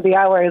counting down the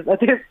hours at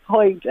this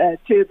point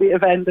to the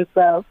event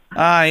itself.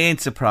 I ain't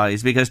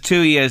surprised, because 2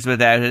 years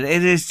without it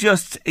is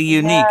just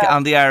unique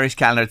on the Irish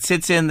calendar. It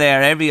sits in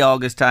there every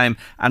August time,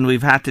 and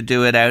we've had to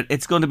do it out.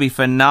 It's going to be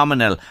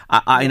phenomenal,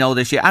 I know,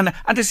 this year. And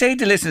to say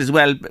to listeners as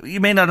well, you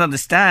may not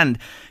understand,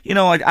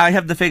 I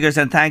have the figures,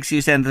 and thanks,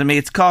 you send them to me.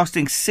 It's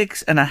costing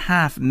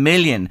 $6.5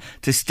 million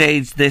to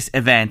stage this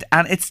event,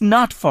 and it's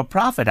not for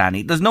profit,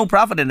 Annie. There's no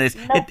profit in this.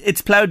 No.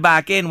 It's ploughed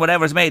back in,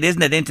 whatever's made,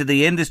 isn't it, into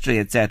the industry,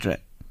 etc.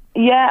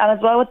 Yeah, and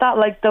as well with that,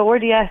 the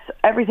RDS,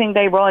 everything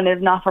they run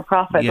is not for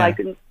profit. Yeah.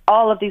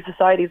 All of these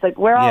societies,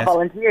 we're all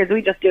volunteers.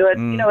 We just do it.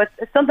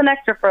 It's something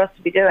extra for us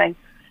to be doing.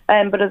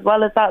 But as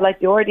well as that,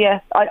 the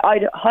RDS,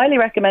 I'd highly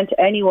recommend to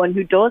anyone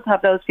who does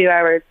have those few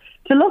hours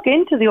to look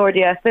into the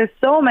RDS. There's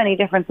so many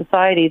different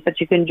societies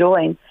that you can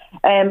join.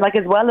 As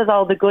well as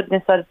all the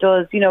goodness that it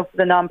does, for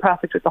the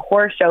non-profits with the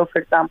horse show, for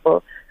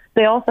example.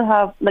 They also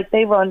have,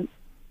 they run,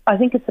 I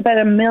think it's about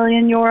 €1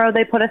 million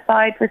they put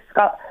aside for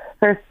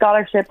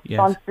scholarships,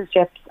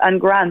 sponsorships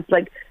and grants.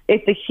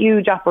 it's a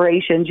huge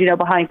operation, you know,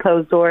 behind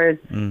closed doors.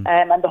 And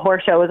the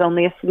horse show is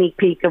only a sneak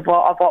peek of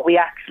what we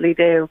actually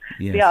do.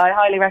 Yes. So yeah, I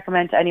highly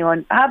recommend to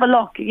anyone, have a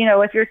look. You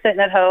know, if you're sitting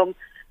at home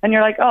and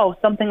you're like, oh,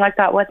 something like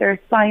that, whether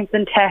it's science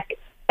and tech,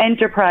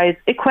 enterprise,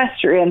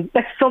 equestrian,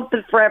 there's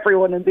something for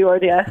everyone in the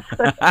RDS.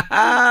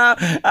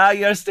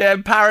 You're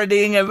still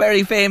parodying a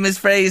very famous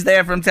phrase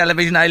there from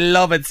television. I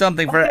love it.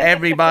 Something for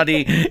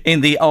everybody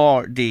in the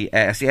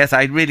RDS. Yes,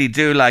 I really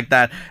do like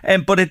that.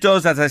 But it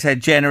does, as I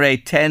said,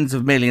 generate tens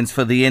of millions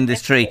for the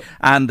industry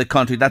and the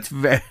country. That's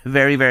very,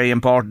 very, very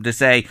important to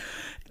say.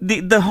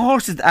 The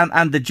horses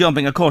and the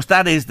jumping, of course,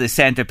 that is the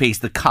centrepiece.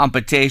 The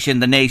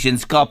competition, the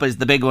Nations Cup is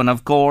the big one,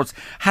 of course.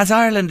 Has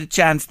Ireland a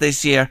chance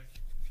this year?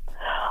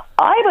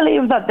 I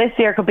believe that this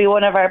year could be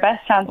one of our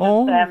best chances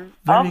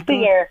of the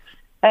year.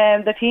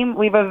 The team,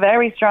 we have a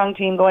very strong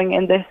team going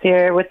in this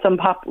year with some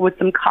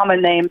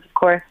common names, of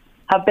course,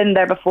 have been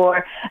there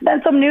before. And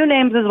then some new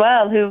names as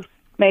well who've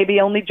maybe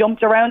only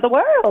jumped around the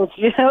world.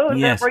 You know,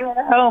 Yes. They're bringing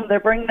it home. They're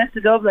bringing it to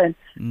Dublin.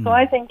 So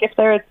I think if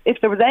there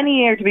was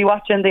any year to be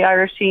watching the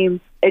Irish team,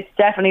 it's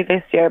definitely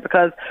this year,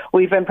 because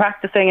we've been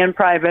practicing in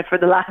private for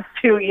the last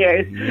 2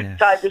 years. Yes.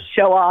 Time to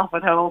show off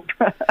at home.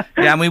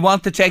 Yeah, and we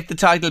want to take the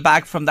title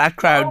back from that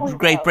crowd,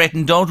 Great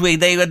Britain, don't we?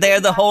 They're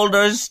the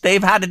holders.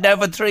 They've had it now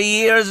for 3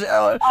 years.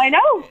 I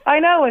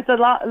know. It's a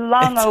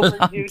long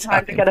overdue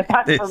time to get it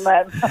back from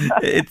them.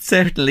 It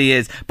certainly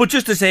is. But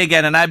just to say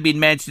again, and I've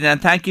been mentioning,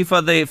 and thank you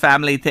for the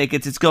family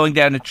tickets. It's going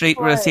down a treat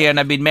for us here, and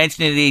I've been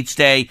mentioning it each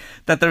day,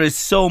 that there is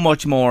so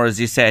much more, as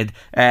you said,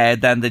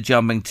 than the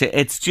jumping.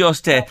 It's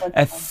just a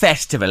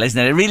festival, isn't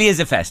it? It really is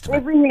a festival.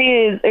 It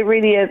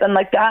really is. And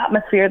like the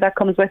atmosphere that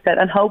comes with it,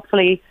 and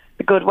hopefully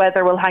the good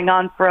weather will hang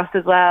on for us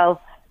as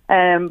well.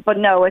 But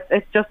no,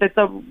 it's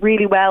a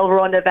really well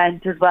run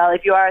event as well.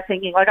 If you are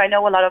thinking, like, I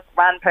know a lot of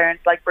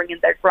grandparents like bringing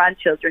their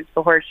grandchildren to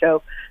the horse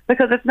show,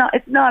 because it's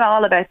not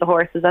all about the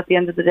horses. At the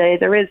end of the day,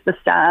 there is the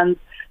stands,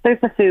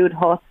 there's the food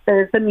huts,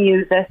 there's the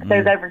music,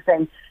 there's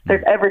everything.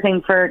 There's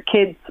everything for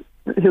kids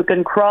who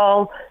can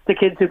crawl to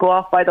kids who go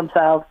off by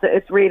themselves.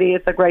 It's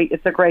a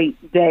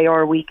great day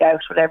or a week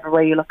out, whatever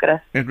way you look at it.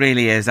 It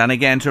really is. And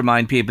again, to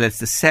remind people, it's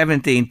the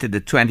 17th to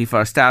the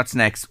 21st, starts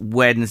next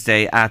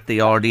Wednesday at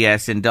the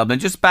RDS in Dublin.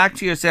 Just back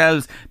to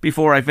yourselves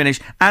before I finish.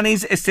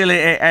 Annie's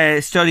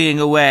still studying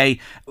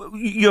away.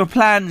 Your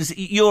plans,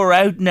 you're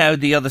out now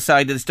the other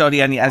side of the study,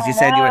 and as you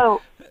said, you were...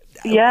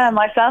 Yeah,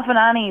 myself and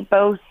Annie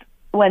both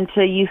went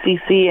to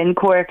UCC in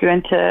Cork. We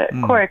went to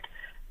Cork.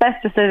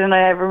 Best decision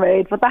I ever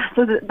made, but that's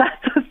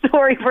a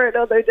story for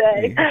another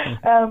day.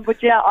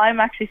 But yeah, I'm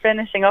actually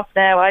finishing up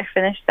now. I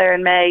finished there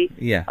in May.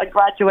 Yeah. I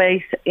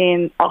graduate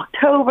in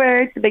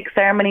October. The big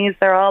ceremonies,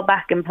 they're all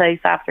back in place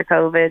after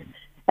COVID.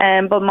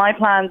 But my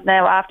plans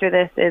now after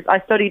this is, I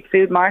studied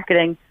food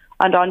marketing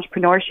and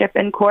entrepreneurship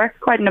in Cork.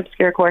 Quite an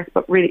obscure course,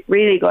 but really,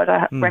 really good.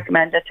 I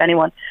recommend it to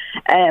anyone.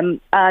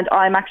 And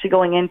I'm actually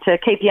going into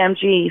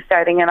KPMG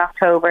starting in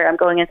October. I'm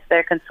going into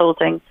their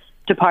consulting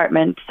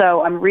department,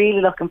 so I'm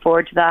really looking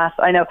forward to that.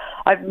 I know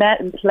I've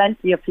met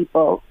plenty of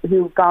people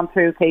who've gone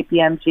through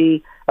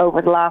KPMG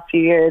over the last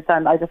few years,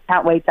 and I just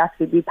can't wait to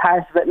actually be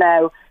part of it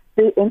now,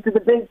 into the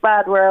big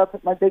bad world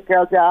with my big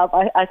girl job.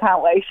 I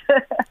can't wait.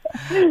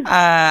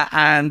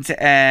 And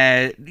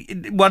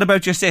what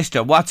about your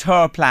sister? What's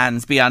her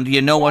plans beyond? Do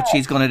you know what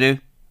she's going to do?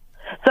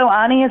 So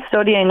Annie is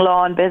studying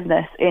law and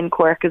business in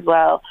Cork as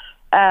well.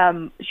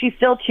 She's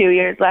still 2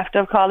 years left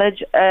of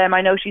college.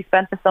 I know she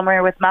spent the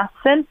summer with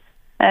Matheson.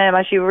 And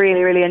she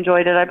really, really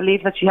enjoyed it. I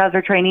believe that she has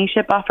her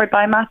traineeship offered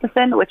by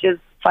Matheson, which is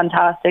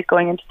fantastic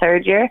going into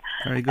third year.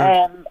 Very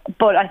good.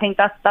 But I think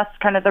that's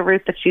kind of the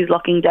route that she's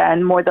looking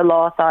down, more the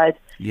law side.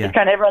 Yeah. It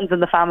kind of runs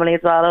in the family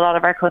as well. A lot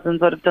of our cousins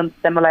would have done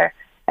similar.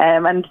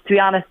 And to be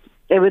honest,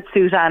 it would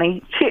suit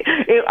Annie.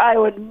 I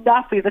would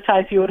not be the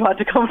type you would want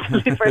to come to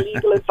me for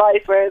legal advice,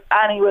 whereas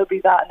Annie will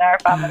be that in our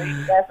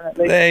family,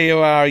 definitely. There you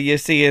are. You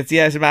see,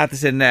 it's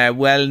Matheson,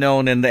 well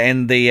known in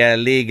the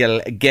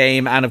legal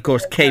game, and of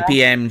course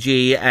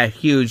KPMG, a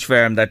huge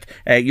firm that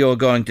you're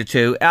going to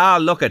too.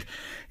 Look at.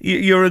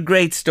 You're a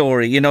great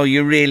story, you know,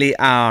 you really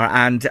are,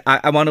 and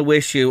I want to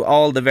wish you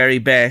all the very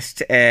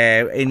best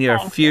in your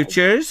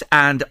futures,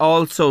 and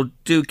also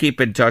do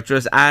keep in touch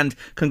with us, and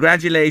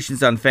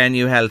congratulations on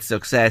Fennu Health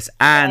success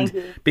and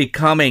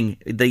becoming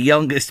the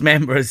youngest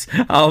members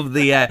of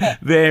the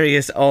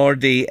various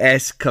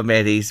RDS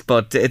committees.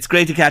 But it's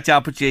great to catch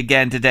up with you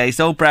again today.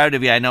 So proud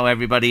of you. I know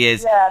everybody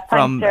is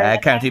from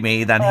County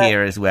Meath and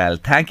here as well.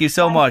 Thank you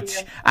so much,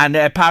 and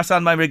pass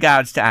on my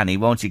regards to Annie,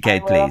 won't you,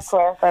 Kate, please? Of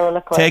course, I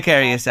will. Take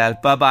care of yourself.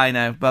 Bye-bye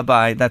now.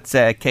 Bye-bye. That's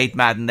Kate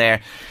Madden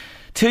there.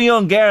 Two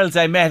young girls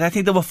I met, I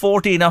think they were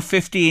 14 or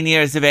 15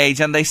 years of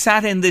age, and they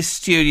sat in this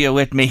studio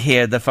with me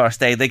here the first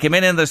day. They came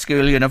in their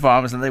school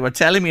uniforms and they were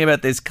telling me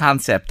about this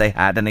concept they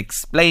had and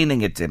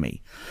explaining it to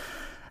me.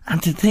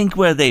 And to think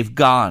where they've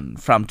gone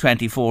from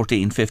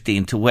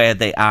 2014-15 to where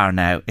they are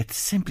now, it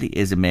simply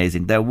is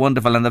amazing. They're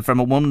wonderful, and they're from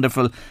a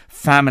wonderful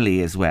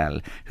family as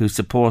well, who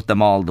support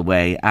them all the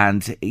way.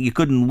 And you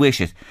couldn't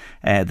wish it,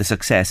 the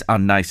success,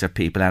 on nicer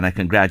people, and I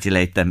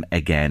congratulate them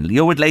again.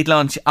 You're with Late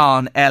Lunch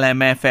on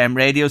LMFM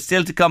Radio.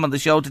 Still to come on the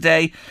show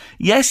today.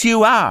 Yes,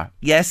 you are.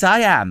 Yes, I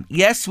am.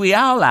 Yes, we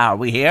all are.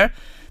 We hear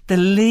the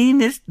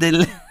leanest...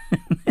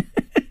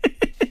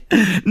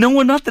 No,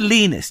 we're not the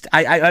leanest.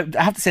 I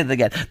have to say that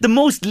again. The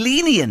most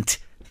lenient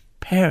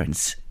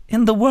parents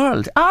in the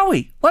world, are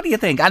we? What do you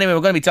think? Anyway,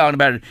 we're going to be talking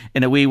about it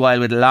in a wee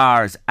while with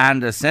Lars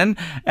Anderson.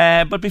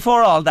 But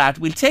before all that,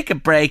 we'll take a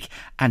break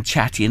and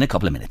chat to you in a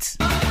couple of minutes.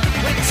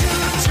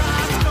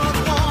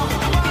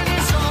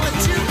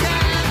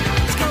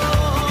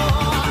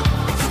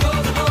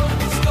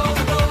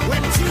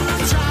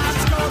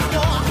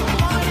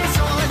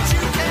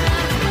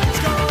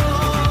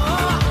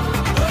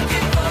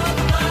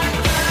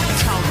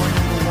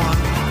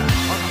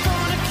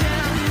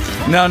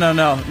 No.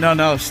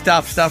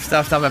 Stop.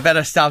 I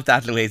better stop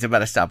that, Louise. I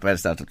better stop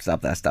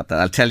that.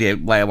 I'll tell you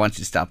why I want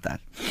you to stop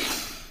that.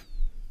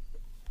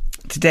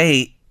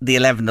 Today, the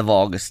 11th of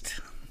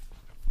August,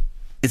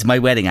 is my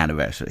wedding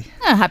anniversary.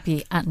 Oh,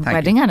 happy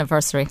wedding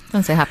anniversary.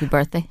 Don't say happy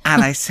birthday.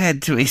 And I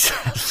said to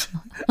myself,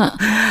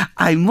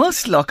 I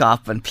must look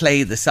up and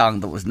play the song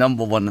that was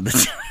number one in the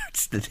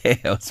charts the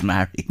day I was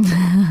married.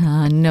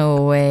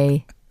 No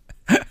way.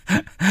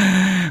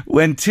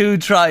 When two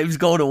tribes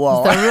go to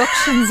war. The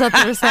ructions at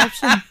the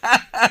reception.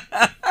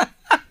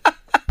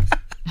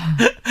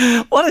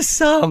 What a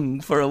song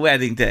for a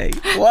wedding day.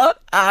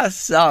 What a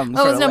song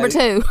for a number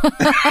wedding. 2.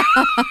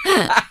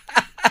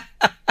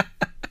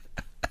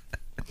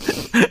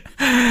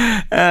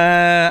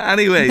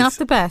 Anyways. Not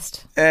the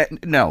best.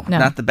 No,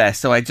 not the best.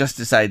 So I just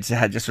decided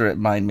to just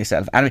remind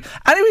myself. Anyway,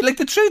 like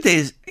the truth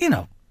is,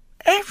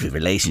 every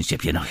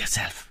relationship, you know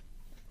yourself.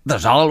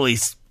 There's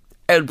always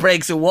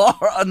outbreaks of war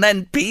and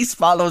then peace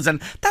follows,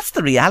 and that's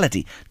the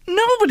reality.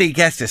 Nobody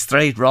gets a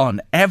straight run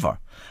ever.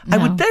 No.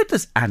 I would doubt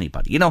there's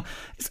anybody. There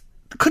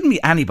couldn't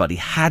be anybody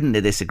hadn't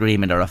a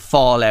disagreement or a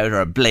fallout or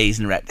a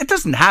blazing red. It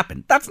doesn't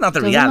happen. That's not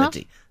the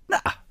reality.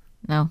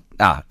 No.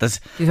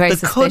 There's be very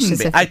suspicious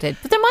if it did.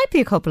 But there might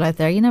be a couple out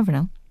there. You never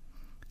know.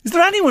 Is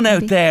there anyone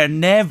out there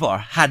never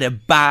had a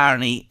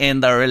Barney in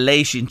their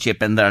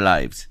relationship in their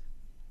lives?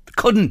 There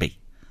couldn't be.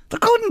 There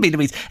couldn't be,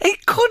 Louise.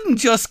 It couldn't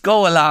just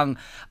go along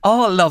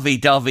all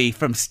lovey-dovey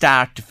from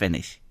start to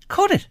finish.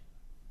 Could it?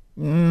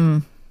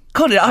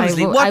 Could it?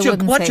 Honestly, what's your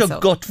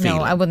gut feeling?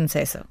 No, I wouldn't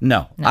say so.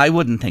 No, I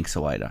wouldn't think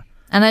so either.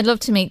 And I'd love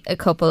to meet a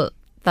couple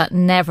that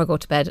never go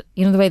to bed.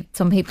 You know the way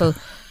some people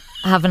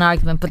have an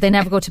argument, but they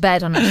never go to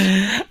bed on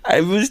it. I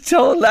was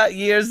told that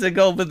years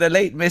ago, but the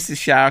late Mrs.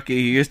 Sharkey,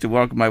 who used to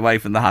work with my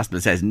wife in the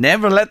hospital, says,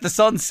 never let the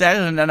sun set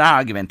in an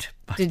argument.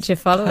 Did you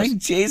follow it?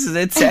 Jesus,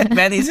 it's said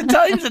many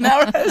times in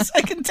our house,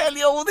 I can tell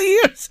you over the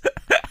years.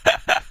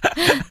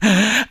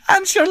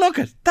 And sure, look,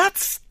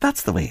 that's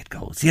the way it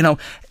goes.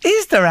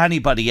 Is there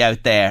anybody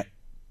out there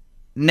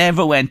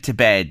never went to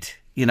bed,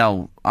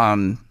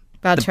 on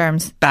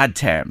bad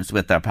terms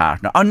with their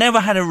partner, or never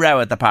had a row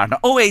with their partner?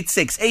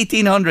 086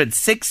 1800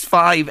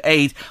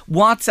 658.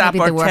 WhatsApp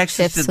or text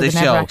us to the show.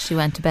 They never actually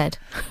went to bed.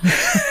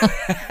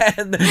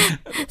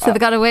 So they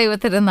got away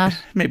with it in that.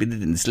 Maybe they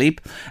didn't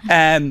sleep.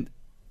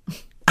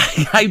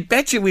 I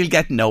bet you we'll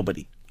get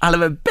nobody. I'll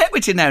have a bet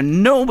with you now.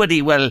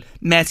 Nobody will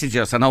message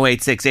us on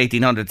 086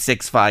 1800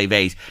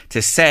 658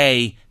 to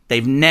say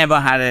they've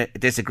never had a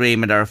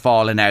disagreement or a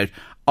falling out,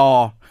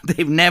 or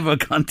they've never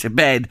gone to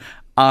bed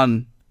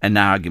on an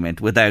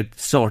argument without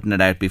sorting it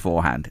out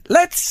beforehand.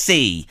 Let's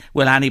see,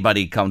 will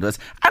anybody come to us?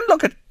 And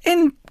look,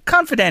 in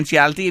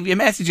confidentiality, if you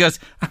message us,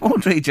 I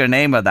won't read your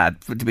name or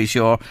that, to be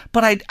sure,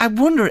 but I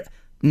wonder...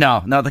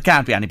 No, there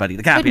can't be anybody.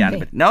 No.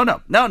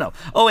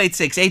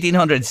 086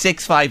 1800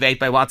 658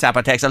 by WhatsApp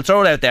or text. I'll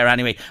throw it out there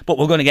anyway, but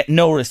we're going to get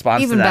no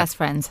response Even to that. best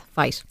friends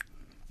fight.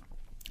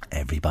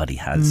 Everybody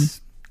has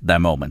their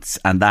moments,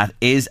 and that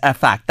is a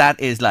fact. That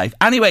is life.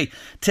 Anyway,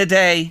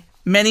 today,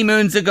 many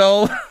moons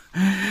ago,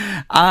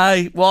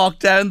 I walked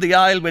down the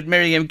aisle with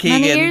Miriam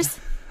Keegan. Many years?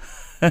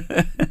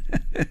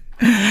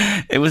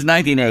 It was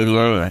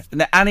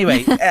 1980.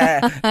 Anyway.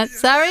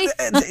 Sorry?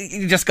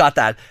 You just got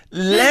that.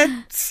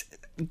 Let's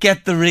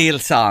get the real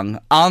song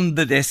on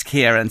the disc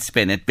here and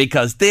spin it,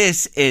 because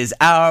this is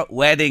our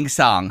wedding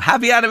song.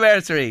 Happy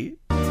anniversary.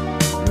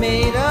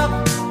 Made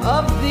up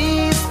of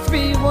these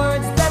 3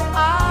 words that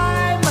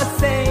I must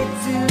say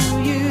to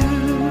you.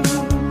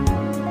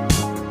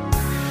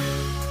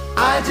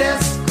 I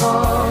just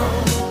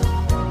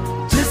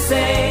called to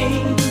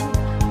say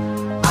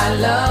I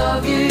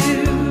love you.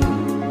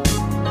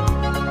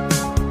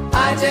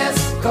 I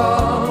just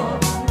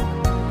called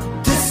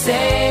to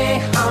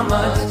say how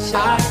much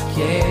I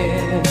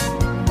care.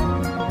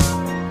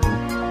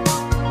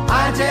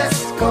 I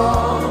just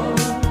called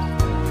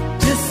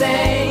to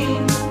say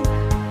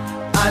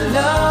I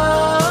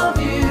love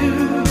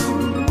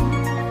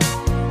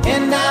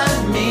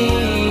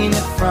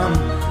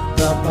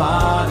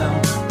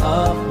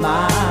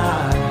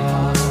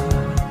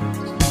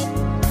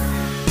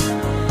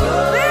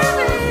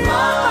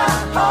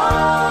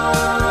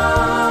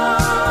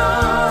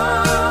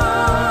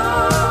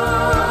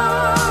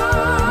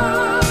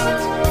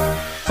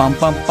Bum,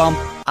 bum, bum.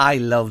 I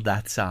love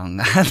that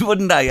song.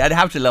 Wouldn't I? I'd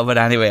have to love it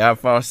anyway. Our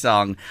first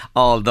song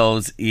all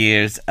those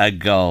years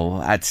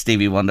ago at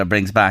Stevie Wonder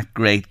brings back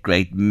great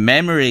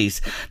memories.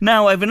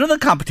 Now, I have another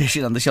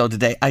competition on the show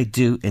today. I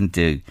do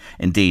indeed.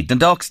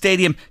 Dundalk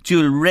Stadium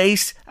Dual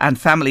Race and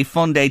Family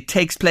Fun Day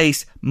takes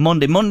place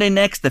Monday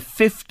next, the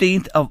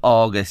 15th of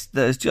August.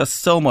 There's just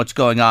so much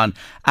going on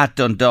at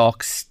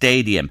Dundalk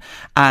Stadium.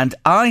 And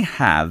I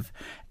have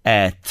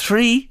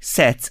 3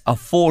 sets of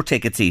 4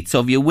 tickets each.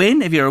 So if you're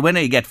a winner,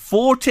 you get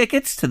 4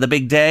 tickets to the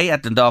big day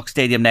at Dundalk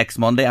Stadium next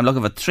Monday. I'm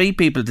looking for 3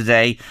 people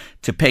today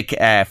to pick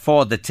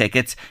for the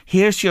tickets.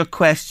 Here's your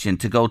question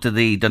to go to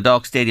the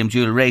Dundalk Stadium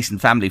Dual Race and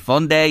Family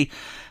Fun Day.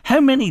 How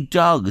many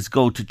dogs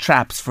go to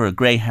traps for a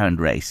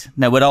greyhound race?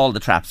 Now, with all the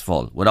traps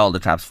full.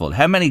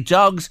 How many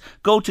dogs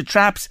go to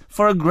traps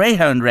for a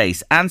greyhound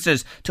race?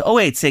 Answers to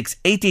 086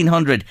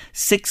 1800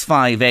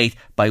 658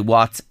 by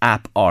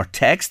WhatsApp or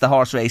text. The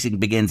horse racing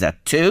begins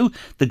at 2.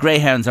 The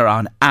greyhounds are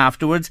on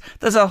afterwards.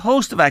 There's a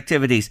host of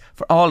activities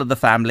for all of the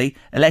family.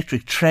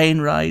 Electric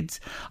train rides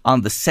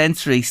on the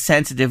sensory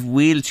sensitive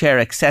wheelchair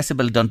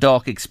accessible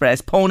Dundalk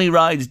Express, pony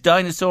rides,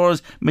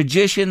 dinosaurs,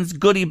 magicians,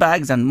 goodie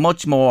bags and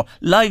much more.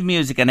 Live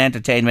music and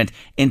entertainment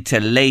into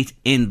late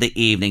in the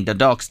evening.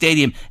 Dundalk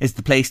Stadium is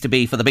the place to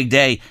be for the big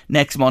day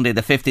next Monday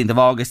the 15th of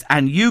August,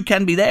 and you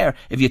can be there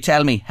if you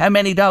tell me how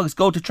many dogs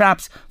go to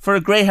traps for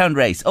a greyhound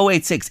race.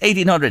 086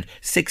 1800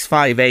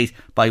 658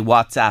 by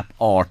WhatsApp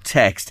or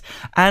text.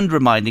 And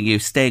reminding you,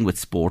 staying with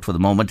sport for the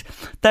moment,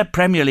 the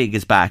Premier League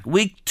is back.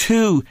 Week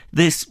 2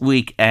 this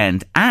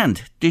weekend.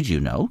 And did you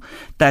know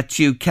that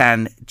you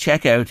can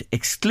check out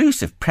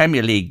exclusive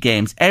Premier League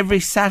games every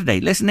Saturday?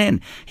 Listen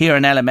in here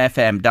on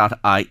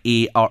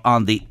lmfm.ie or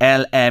on the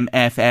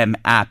LMFM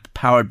app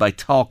powered by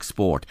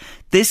TalkSport.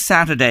 This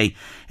Saturday,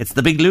 it's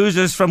the big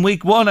losers from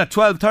week 1 at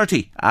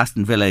 12:30.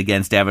 Aston Villa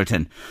against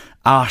Everton.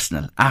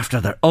 Arsenal, after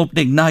their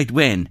opening night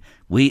win,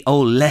 we owe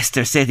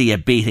Leicester City a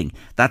beating.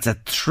 That's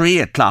at 3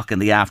 o'clock in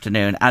the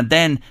afternoon. And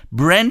then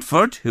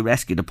Brentford, who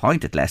rescued a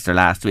point at Leicester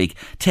last week,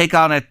 take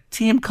on a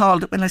team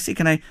called,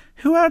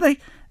 who are they?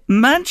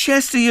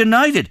 Manchester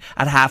United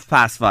at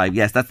 5:30.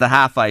 Yes, that's the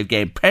 5:30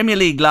 game. Premier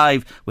League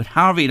Live with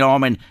Harvey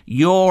Norman,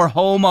 your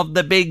home of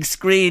the big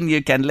screen.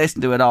 You can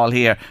listen to it all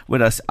here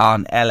with us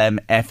on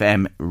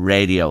LMFM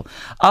radio.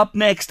 Up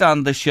next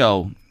on the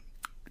show,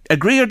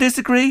 agree or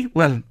disagree?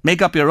 Well,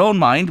 make up your own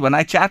mind when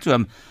I chat to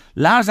him.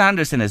 Lars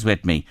Anderson is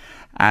with me,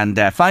 and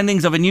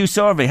findings of a new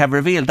survey have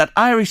revealed that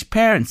Irish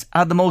parents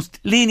are the most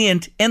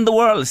lenient in the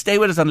world. Stay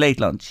with us on Late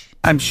Lunch.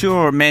 I'm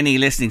sure many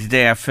listening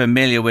today are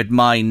familiar with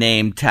my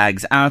name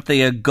tags. Aren't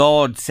they a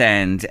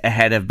godsend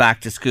ahead of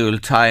back to school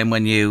time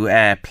when you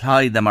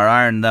apply them or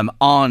iron them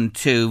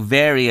onto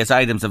various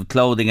items of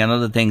clothing and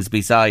other things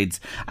besides?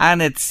 And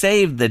it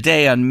saved the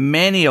day on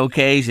many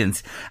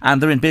occasions,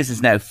 and they're in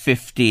business now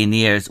 15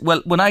 years.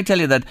 Well, when I tell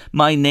you that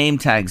my name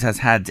tags has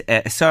had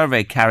a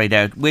survey carried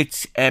out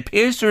which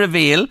appears to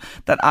reveal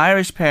that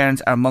Irish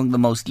parents are among the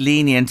most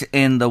lenient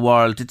in the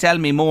world. To tell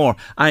me more,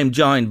 I'm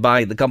joined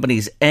by the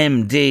company's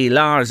MD,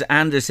 Lars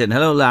Anderson.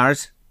 Hello,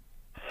 Lars.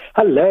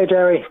 Hello,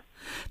 Jerry.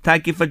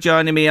 Thank you for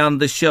joining me on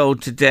the show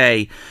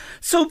today.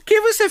 So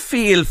give us a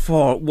feel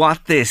for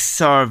what this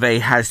survey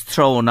has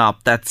thrown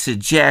up that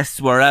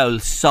suggests we're all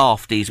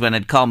softies when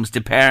it comes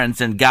to parents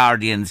and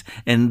guardians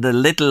in the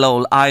little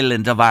old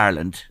island of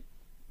Ireland.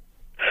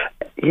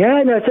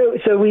 Yeah, no.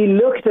 So we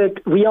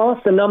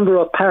asked a number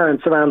of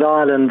parents around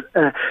Ireland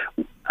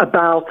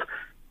about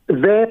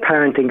their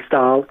parenting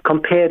style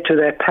compared to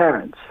their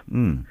parents.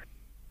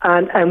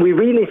 And we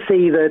really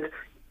see that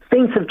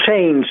things have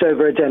changed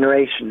over a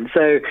generation.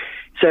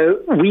 So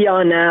we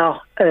are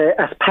now,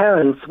 as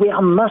parents, we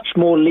are much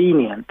more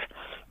lenient.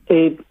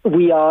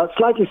 We are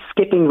slightly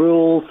skipping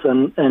rules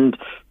and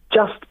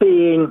just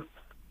being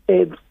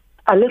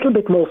a little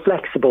bit more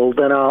flexible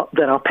than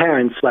our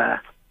parents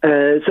were.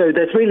 So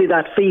there's really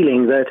that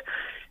feeling that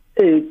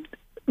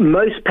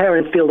most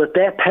parents feel that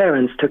their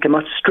parents took a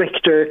much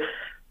stricter,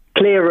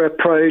 clearer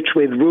approach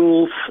with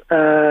rules,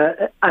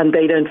 and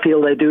they don't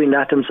feel they're doing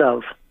that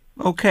themselves.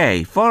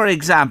 Okay, for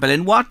example,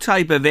 in what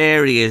type of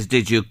areas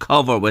did you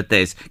cover with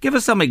this? Give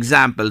us some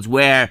examples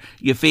where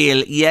you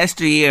feel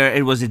yesteryear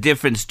it was a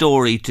different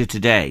story to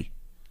today.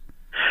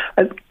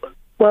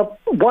 Well,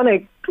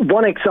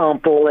 one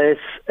example is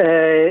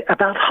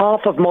about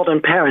half of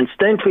modern parents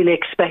don't really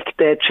expect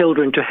their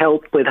children to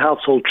help with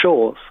household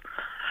chores.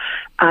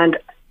 And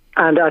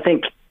I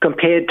think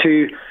compared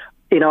to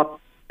in our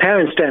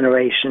parents'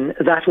 generation,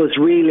 that was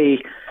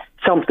really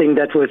something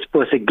that was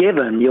a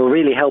given. You're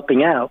really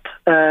helping out.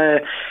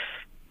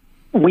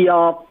 We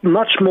are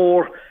much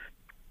more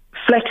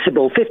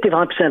flexible.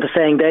 55% are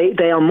saying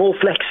they are more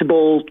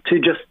flexible to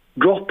just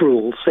drop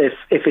rules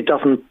if it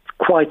doesn't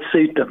quite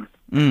suit them.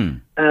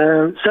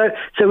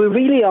 So we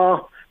really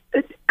are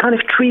kind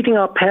of treating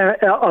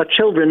our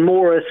children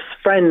more as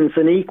friends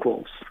and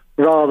equals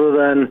rather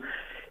than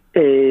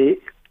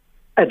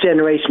a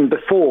generation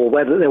before,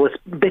 where there was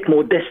a bit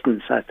more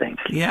distance, I think.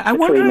 Yeah, I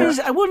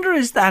wonder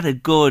is that a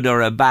good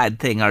or a bad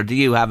thing, or do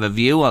you have a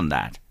view on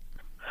that?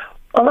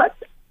 Well,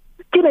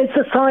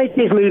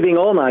 society is moving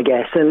on, I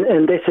guess,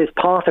 and this is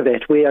part of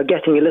it. We are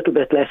getting a little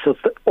bit less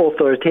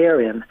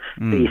authoritarian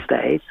these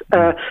days.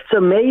 So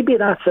maybe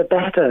that's a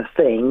better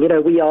thing.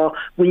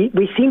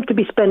 We seem to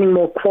be spending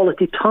more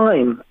quality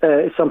time,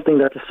 something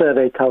that the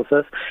survey tells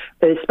us,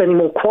 spending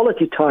more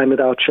quality time with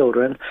our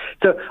children.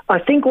 So I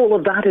think all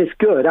of that is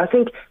good. I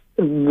think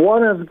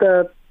one of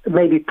the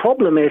maybe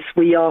problem is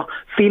we are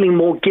feeling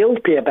more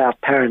guilty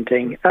about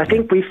parenting. I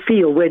think we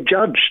feel we're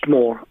judged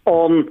more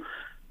on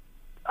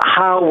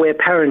how we're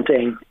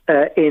parenting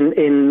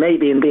in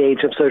the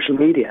age of social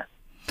media.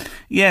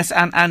 Yes,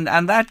 and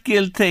that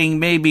guilt thing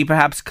maybe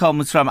perhaps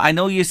comes from, I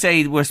know you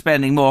say we're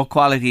spending more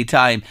quality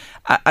time.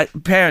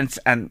 Parents,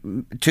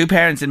 and two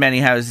parents in many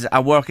houses,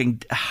 are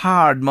working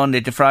hard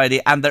Monday to Friday,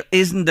 and there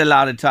isn't a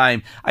lot of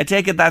time. I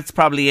take it that's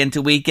probably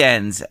into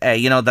weekends,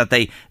 that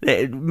they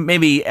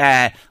maybe,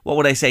 what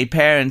would I say,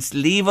 parents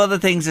leave other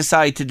things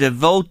aside to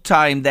devote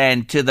time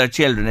then to their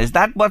children. Is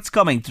that what's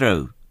coming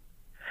through?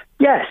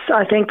 Yes,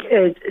 I think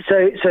in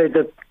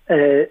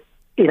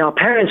our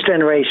parents'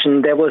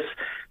 generation, there was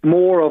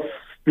more of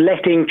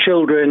letting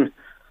children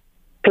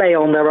play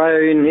on their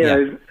own,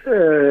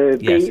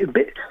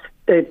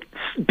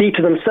 be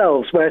to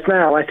themselves. Whereas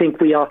now, I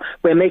think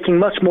we're making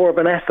much more of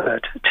an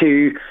effort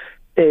to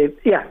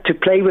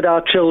play with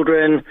our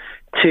children,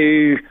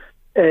 to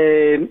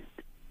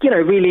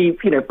really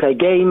play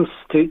games,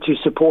 to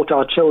support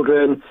our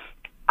children.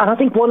 And I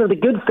think one of the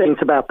good things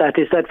about that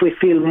is that we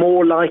feel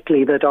more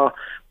likely that our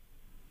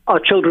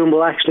children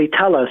will actually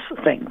tell us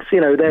things.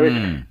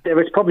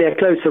 There is probably a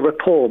closer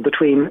rapport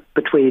between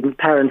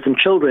parents and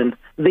children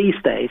these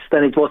days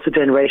than it was a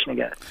generation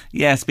ago.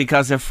 Yes,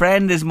 because a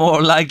friend is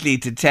more likely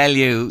to tell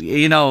you,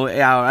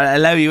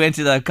 allow you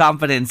into their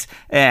confidence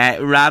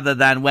rather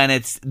than when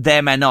it's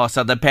them and us,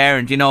 or the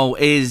parent,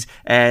 is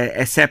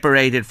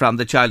separated from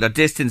the child or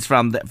distanced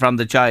from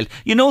the child.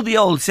 The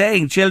old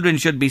saying, children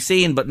should be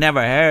seen but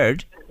never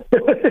heard.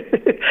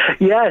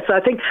 Yes, I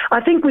think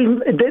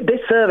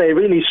this survey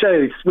really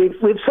shows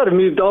we've sort of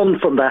moved on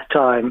from that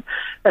time.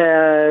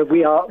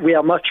 We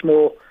are much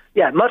more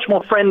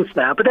friends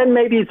now. But then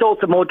maybe it's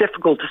also more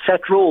difficult to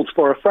set rules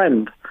for a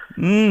friend.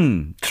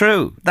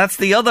 True. That's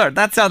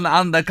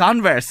on the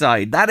converse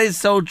side. That is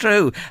so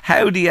true.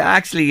 How do you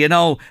actually,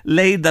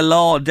 lay the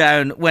law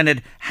down when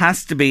it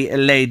has to be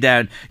laid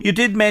down? You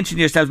did mention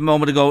yourself a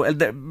moment ago,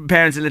 the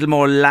parents a little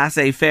more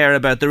laissez-faire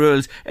about the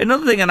rules.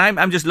 Another thing, and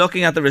I'm just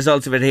looking at the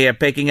results of it here,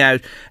 picking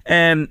out,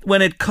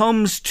 when it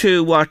comes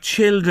to what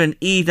children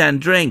eat and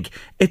drink,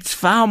 it's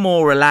far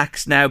more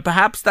relaxed now.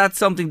 Perhaps that's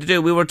something to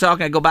do. We were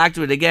talking, I go back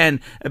to it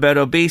again, about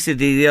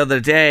obesity the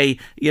other day,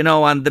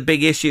 and the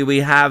big issue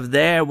we have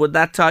there. Would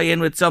that tie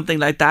in with something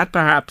like that,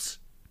 perhaps?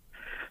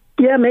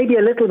 Yeah, maybe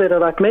a little bit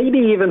of that. Maybe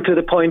even to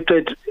the point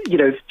that,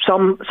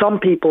 some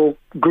people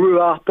grew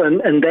up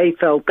and they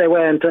felt they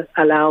weren't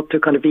allowed to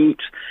kind of eat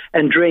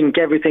and drink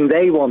everything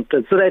they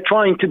wanted. So they're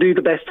trying to do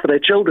the best for their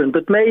children.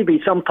 But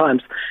maybe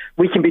sometimes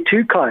we can be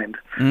too kind.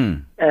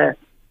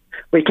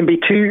 We can be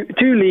too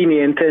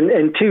lenient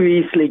and too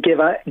easily give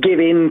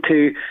in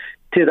to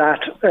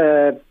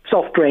that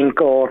soft drink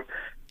or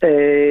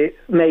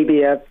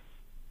maybe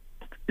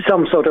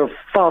some sort of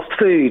fast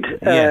food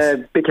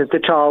because the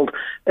child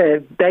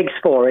begs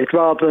for it,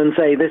 rather than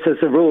say this is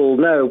a rule.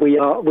 No, we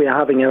are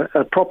having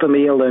a proper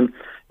meal and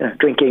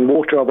drinking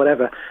water or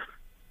whatever.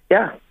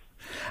 Yeah.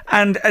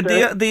 And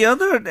the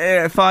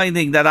other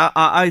finding that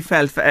I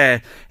felt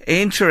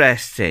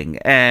interesting,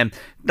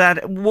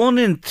 that 1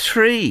 in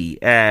 3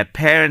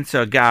 parents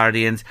or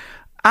guardians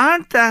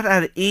aren't that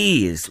at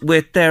ease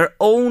with their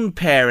own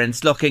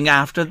parents looking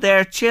after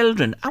their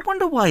children. I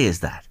wonder, why is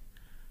that?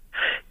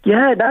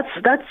 Yeah,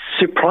 that's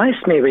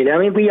surprised me, really. I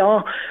mean, we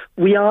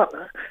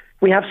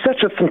have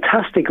such a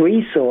fantastic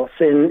resource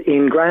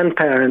in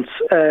grandparents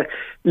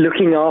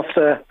looking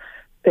after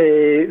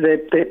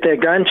their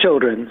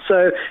grandchildren.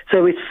 So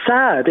it's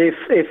sad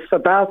if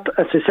about,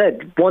 as I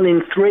said, 1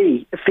 in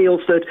 3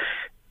 feels that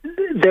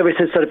there is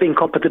a sort of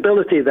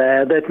incompatibility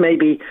there, that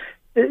maybe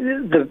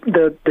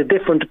the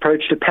different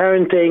approach to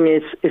parenting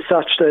is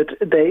such that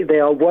they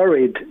are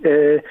worried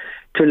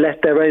to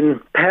let their own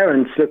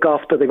parents look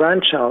after the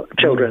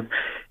grandchildren.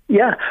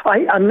 Yeah,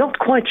 I'm not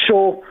quite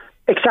sure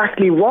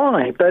exactly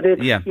why, but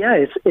it's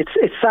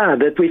sad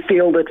that we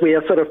feel that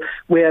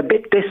we're a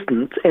bit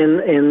distant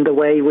in the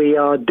way we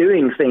are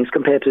doing things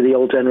compared to the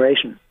old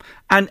generation.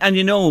 And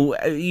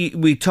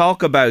we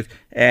talk about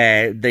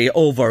the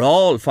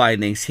overall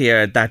findings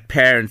here that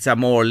parents are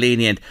more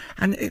lenient,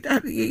 and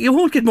you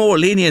won't get more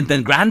lenient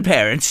than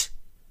grandparents.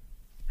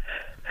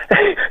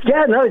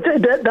 Yeah, no,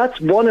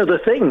 that's one of the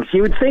things.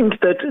 You would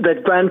think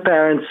that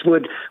grandparents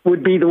would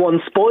be the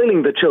ones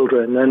spoiling the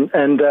children,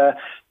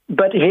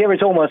 but here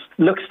it almost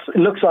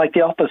looks like the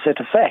opposite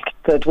effect,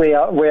 that we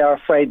are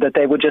afraid that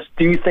they would just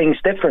do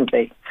things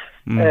differently.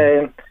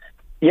 And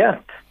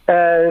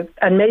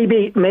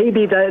maybe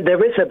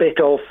there is a bit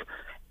of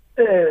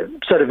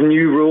sort of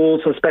new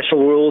rules and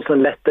special rules,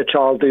 and let the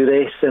child do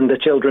this, and the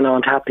children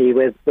aren't happy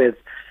with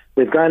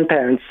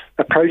grandparents'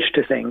 approach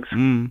to things.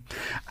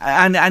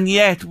 And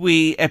yet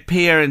we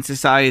appear in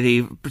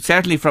society,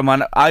 certainly from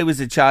when I was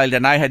a child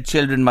and I had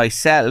children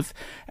myself,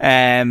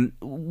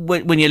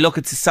 when you look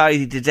at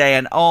society today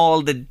and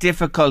all the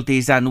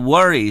difficulties and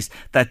worries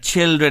that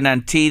children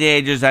and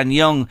teenagers and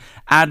young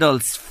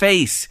adults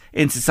face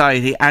in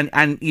society,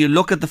 and you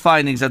look at the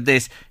findings of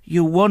this,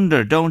 you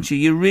wonder, don't you?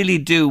 You really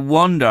do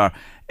wonder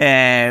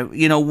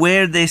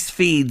where this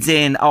feeds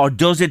in, or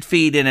does it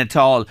feed in at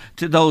all,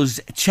 to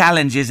those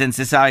challenges in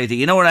society?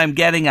 You know what I'm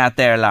getting at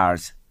there,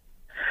 Lars?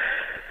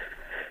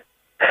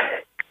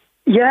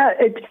 Yeah,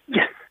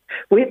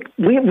 we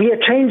are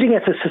changing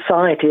as a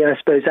society, I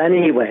suppose,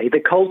 anyway. The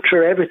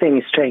culture, everything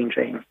is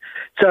changing.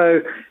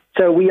 So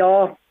we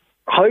are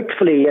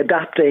hopefully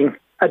adapting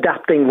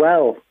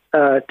well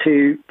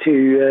to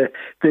the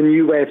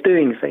new way of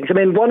doing things. I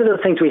mean, one of the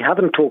things we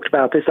haven't talked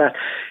about is that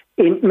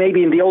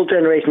maybe in the old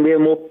generation, we were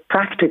more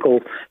practical.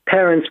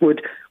 Parents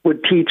would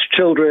teach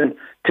children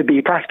to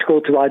be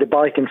practical, to ride a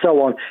bike and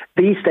so on.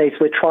 These days,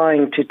 we're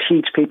trying to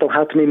teach people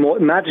how to be more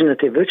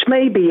imaginative, which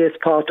maybe is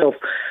part of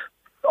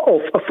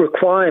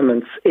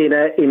requirements in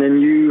a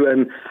new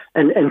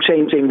and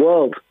changing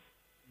world.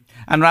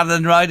 And rather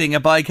than riding a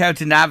bike, how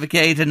to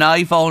navigate an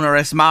iPhone or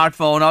a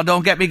smartphone. Oh,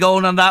 don't get me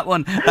going on that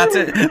one.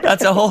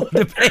 That's a whole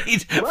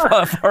debate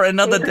for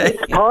another day.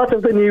 It's part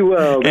of the new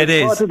world. It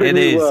is. Part of the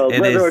new world.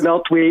 Whether or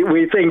not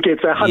we think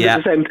it's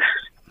 100%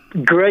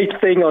 great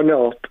thing or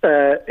not,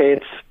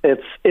 it's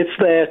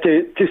there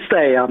to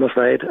stay, I'm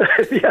afraid.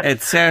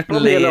 It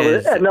certainly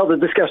is. Another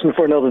discussion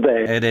for another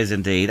day. It is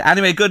indeed.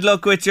 Anyway, good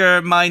luck with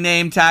your My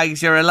Name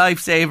tags. You're a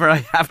lifesaver,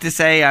 I have to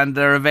say, and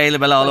they're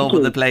available all over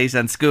the place,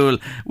 and school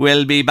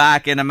will be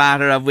back in a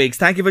matter of weeks.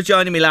 Thank you for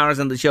joining me, Lars,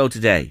 on the show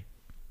today.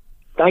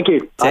 Thank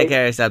you. Take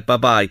care of yourself.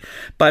 Bye-bye.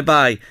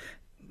 Bye-bye.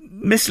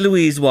 Miss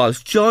Louise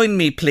Walsh, join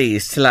me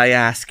please till I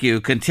ask you,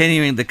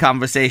 continuing the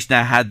conversation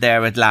I had there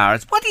with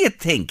Lars, what do you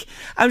think?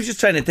 I was just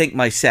trying to think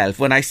myself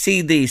when I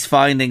see these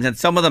findings, and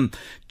some of them,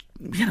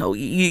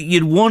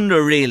 you'd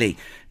wonder really,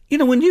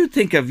 when you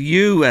think of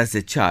you as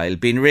a child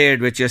being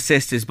reared with your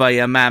sisters by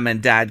your mum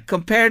and dad,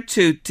 compared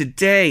to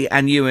today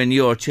and you and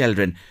your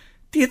children,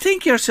 do you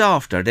think you're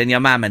softer than your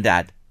mum and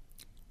dad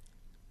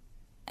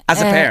as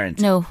a parent?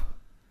 No.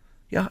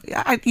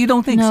 You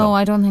don't think so? No,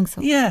 I don't think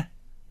so. Yeah.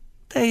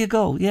 There you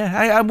go. Yeah,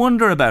 I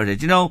wonder about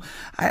it.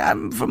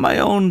 From my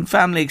own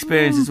family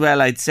experience as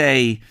well, I'd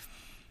say.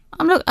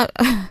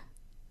 I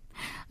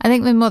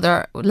think my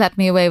mother let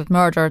me away with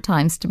murder at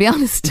times, to be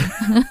honest.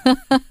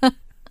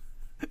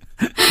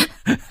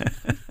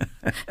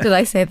 Did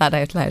I say that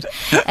out loud?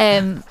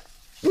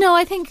 No,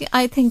 I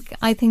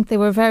think they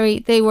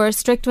were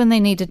strict when they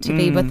needed to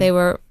be, but they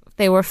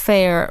were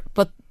fair.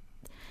 But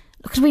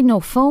look, we had no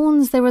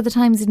phones. There were the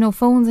times you had no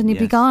phones, and you'd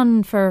be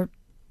gone for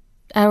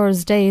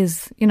hours,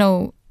 days,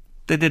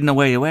 They didn't know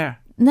where you were.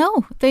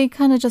 No, they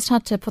kind of just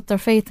had to put their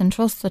faith and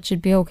trust that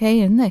you'd be okay,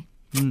 didn't they?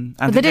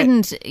 But they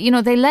didn't,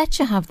 they let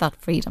you have that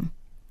freedom.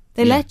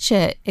 They let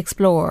you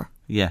explore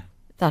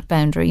that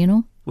boundary,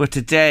 Where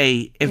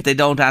today, if they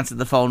don't answer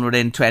the phone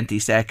within 20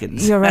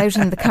 seconds... You're out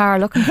in the car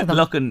looking for them.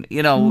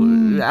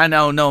 I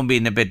know I'm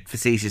being a bit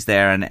facetious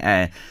there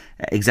and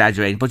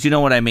exaggerating, but you know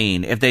what I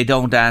mean. If they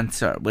don't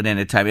answer within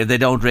a time, if they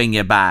don't ring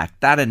you back,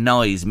 that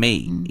annoys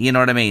me. You know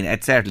what I mean?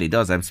 It certainly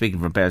does. I'm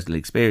speaking from personal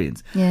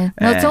experience. Yeah.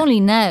 No, it's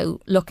only now,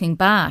 looking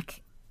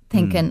back,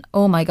 thinking,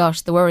 oh my gosh,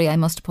 the worry I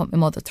must have put my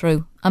mother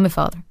through. I'm a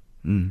father.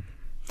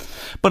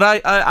 But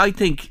I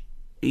think,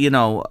 you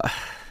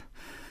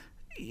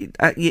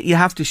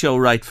have to show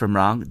right from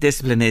wrong.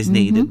 Discipline is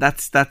needed.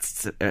 That's that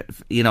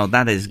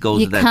is goes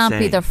you without saying. You can't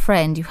be their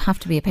friend. You have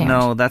to be a parent.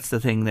 No, that's the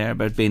thing there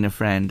about being a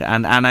friend.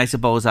 And I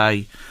suppose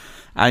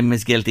I'm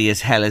as guilty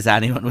as hell as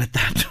anyone with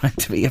that, trying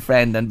to be a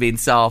friend and being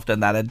soft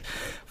and that. I'd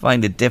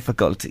find it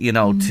difficult, to...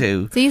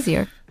 It's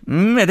easier.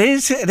 It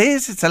is.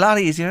 It's a lot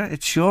easier.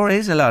 It sure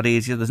is a lot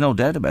easier. There's no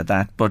doubt about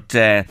that. But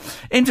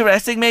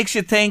interesting, makes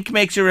you think,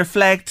 makes you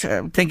reflect,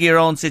 think of your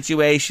own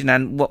situation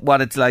and what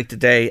it's like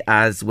today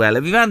as well.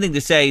 If you've anything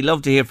to say,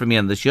 love to hear from you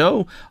on the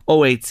show.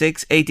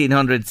 086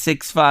 1800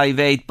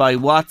 658 by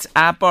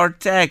WhatsApp or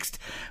text.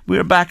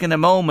 We're back in a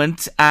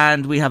moment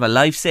and we have a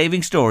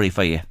life-saving story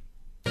for you.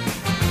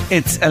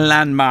 It's a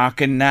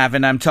landmark in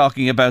Navan. I'm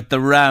talking about the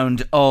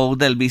Round O.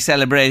 They'll be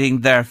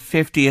celebrating their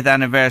 50th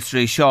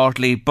anniversary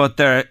shortly, but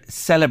they're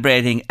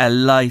celebrating a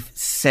life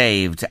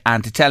saved.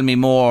 And to tell me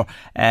more,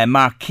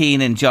 Mark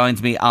Keenan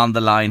joins me on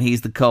the line.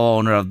 He's the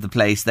co-owner of the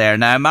place there.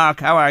 Now, Mark,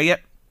 how are you?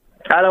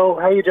 Hello,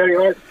 how are you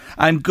doing?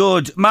 I'm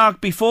good.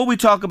 Mark, before we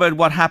talk about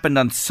what happened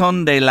on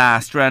Sunday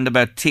last, round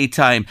about tea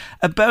time,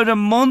 about a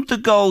month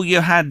ago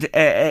you had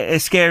a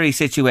scary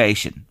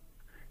situation.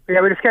 Yeah,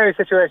 we had a scary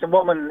situation.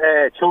 Woman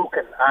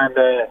choking and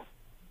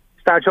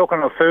started choking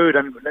on food,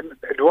 and there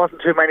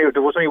wasn't too many.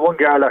 There was only one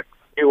girl that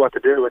knew what to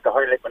do with the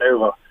Heimlich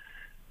manoeuvre.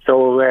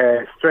 So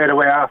straight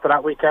away after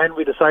that weekend,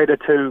 we decided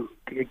to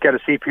get a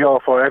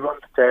CPR for everyone.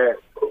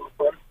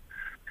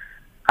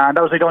 And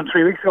that was done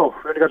 3 weeks ago.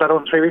 We only got that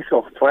done 3 weeks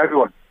ago for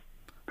everyone.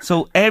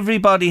 So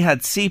everybody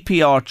had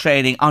CPR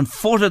training on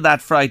foot of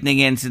that frightening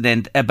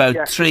incident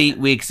about 3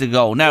 weeks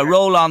ago. Now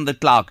roll on the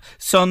clock.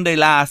 Sunday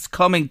last,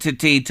 coming to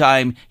tea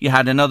time, you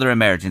had another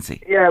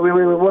emergency. Yeah, we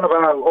one of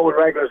our old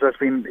regulars that's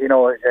been, he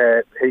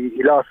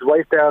lost his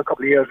wife there a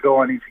couple of years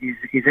ago, and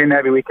he's in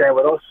every weekend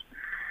with us.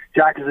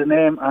 Jack is his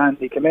name, and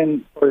he came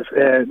in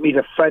to meet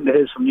a friend of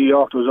his from New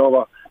York who was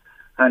over,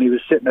 and he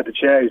was sitting at the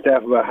chair. He was there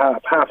for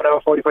about half an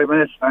hour, 45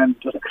 minutes, and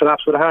just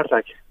collapsed with a heart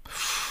attack.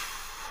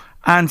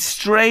 And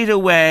straight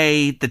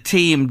away, the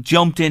team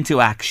jumped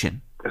into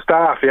action. The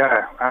staff,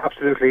 yeah,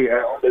 absolutely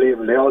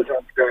unbelievable. They all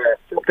jumped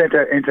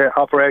into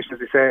operations.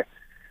 They say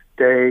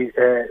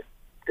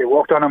they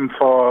worked on him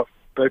for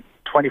about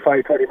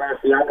 25, 30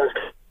 minutes.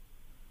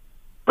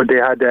 But they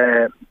had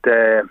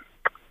the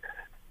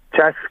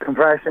chest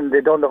compression.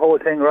 They done the whole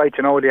thing right.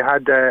 They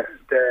had the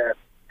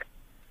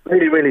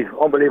really, really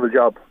unbelievable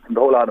job from the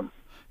whole lot of them.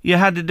 You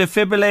had the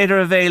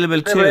defibrillator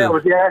available too. That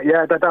was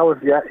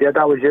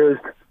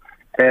used.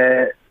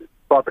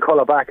 Brought the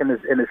colour back in his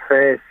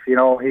face. He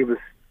was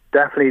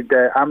definitely,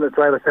 the ambulance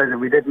driver said if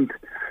we didn't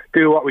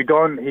do what we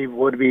done, he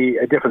would be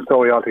a different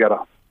story altogether.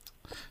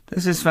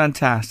 This is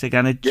fantastic,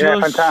 and it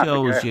just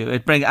shows you.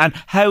 It brings. And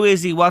how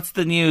is he? What's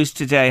the news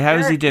today? How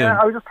is he doing?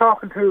 I was just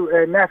talking to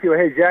a nephew of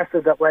his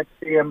yesterday that went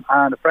to see him,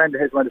 and a friend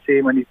of his went to see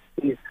him, and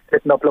he's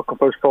sitting up looking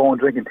for his phone,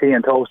 drinking tea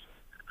and toast.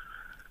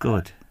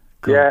 Good.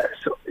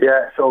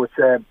 So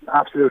it's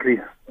absolutely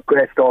a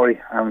great story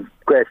and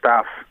great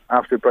staff,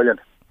 absolutely brilliant.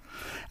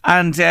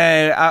 And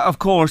of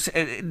course,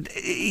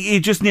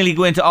 you just nearly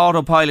go into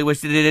autopilot,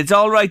 which they did. It's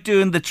all right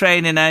doing the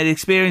training. I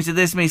experienced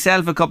this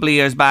myself a couple of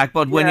years back,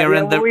 but when you're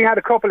in the... we had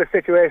a couple of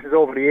situations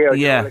over the years.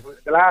 Yeah.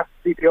 The last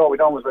CPR we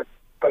done was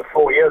about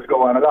 4 years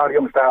ago, and a lot of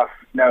young staff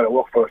now that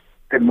work for us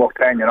didn't work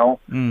then,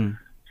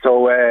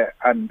 So,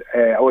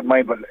 I wouldn't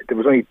mind, but there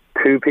was only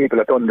 2 people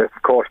that done this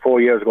course 4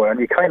 years ago, and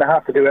you kind of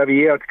have to do every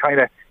year to kind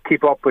of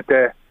keep up with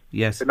the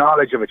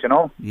knowledge of it,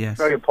 Yes.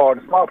 Very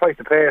important. Small price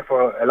to pay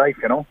for a life,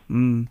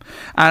 And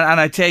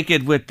I take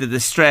it with the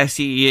stress,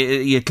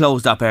 you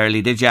closed up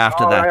early, did you,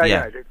 after that?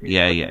 Yeah.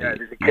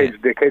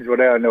 The kids were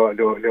there, and they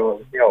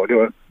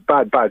were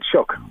bad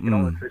shook.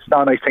 It's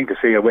not a nice thing to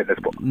see a witness,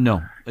 but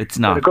no, it's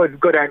not. It's a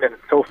good ending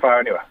so far,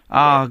 anyway.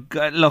 Oh,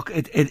 God, look,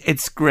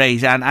 it's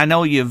great, and I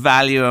know you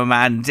value him,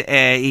 and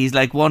he's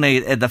like one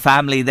of the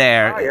family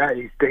there. Oh, yeah,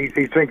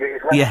 he's drinking.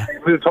 He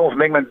moved home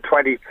from England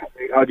 20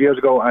 odd years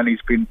ago, and he's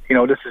been,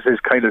 this is his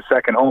kind of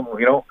second home.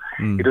 He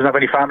doesn't have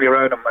any family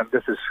around him, and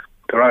this is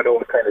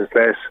Toronto, kind of his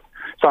place.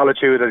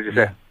 Solitude, as you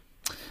say.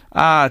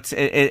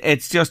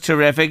 It's just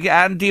terrific.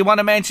 And do you want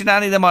to mention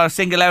any of them, or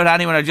single out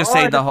anyone, or just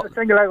say the whole?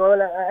 Single out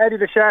Eddie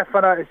the chef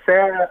and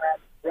Sarah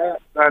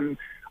and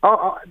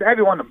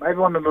every one of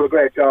them do a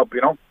great job,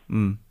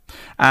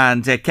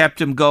 And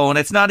kept him going.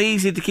 It's not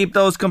easy to keep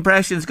those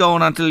compressions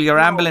going until your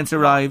ambulance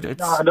arrived. There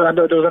was a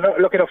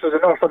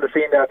nurse on the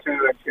scene there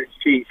too, and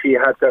she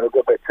had to have a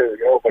good bit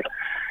too, But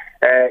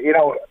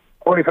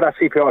only for that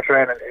CPR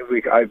training,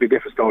 I'd be a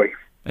different story.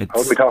 I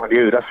wouldn't be talking to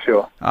you, that's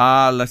for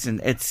sure.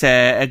 Listen, it's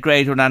a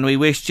great one, and we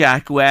wish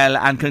Jack well,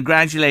 and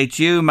congratulate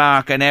you,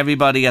 Mark, and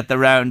everybody at the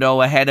Round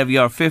O ahead of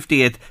your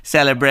 50th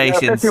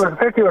celebrations. 50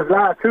 was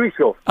last 2 weeks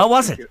ago. Oh,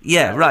 was it?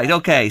 Yeah, right,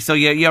 okay. So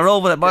you're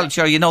over the... Well,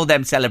 sure,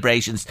 them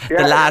celebrations.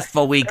 The last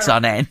 4 weeks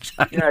on end.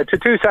 Yeah,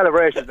 2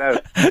 celebrations now.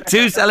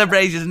 2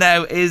 celebrations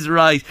now is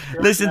right.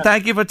 Listen,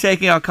 thank you for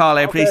taking our call.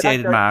 I appreciate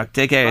it, Mark.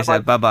 Take care of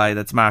yourself. Bye-bye.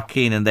 That's Mark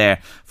Keenan there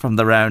from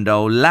the Round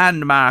O.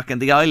 Landmark and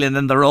the island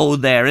and the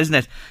road there, isn't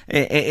it?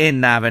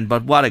 In Navan,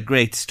 but what a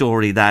great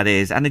story that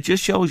is. And it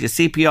just shows you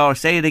CPR,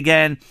 say it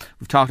again,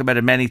 we've talked about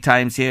it many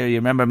times here, you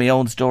remember my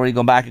own story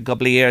going back a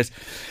couple of years.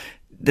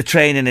 The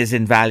training is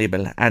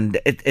invaluable, and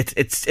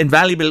it's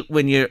invaluable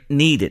when you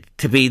need it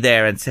to be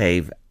there and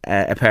save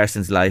a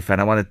person's life.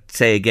 And I want to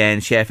say again,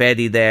 Chef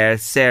Eddie there,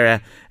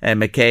 Sarah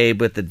McCabe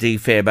with the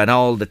defib, and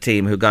all the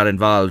team who got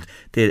involved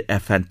did a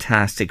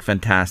fantastic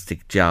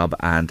job,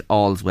 and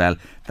all's well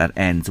that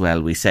ends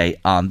well, we say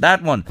on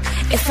that one.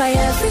 If I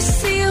ever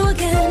see you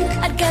again,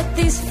 I'd get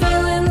these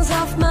feelings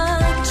off my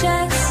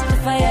chest.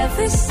 If I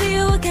ever see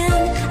you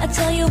again, I'd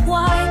tell you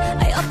why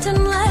I upped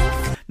and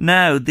left.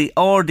 Now, the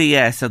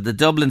RDS, of the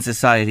Dublin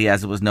Society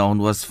as it was known,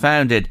 was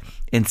founded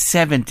in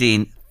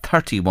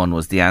 1731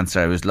 was the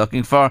answer I was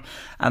looking for,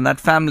 and that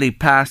family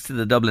pass to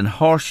the Dublin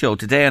Horse Show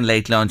today on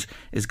Late Lunch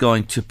is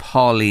going to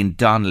Pauline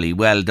Donnelly.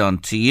 Well done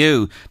to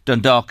you.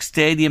 Dundalk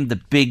Stadium, the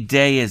big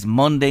day is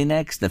Monday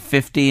next, the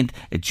 15th,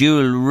 a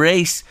dual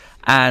race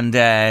and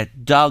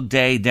dog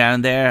day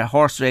down there,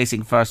 horse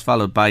racing first,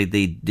 followed by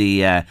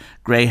the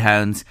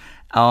greyhounds.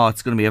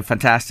 It's going to be a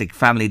fantastic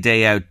family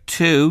day out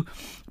too,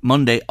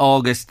 Monday,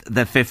 August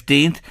the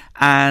 15th.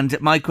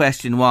 And my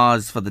question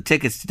was, for the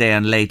tickets today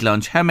on Late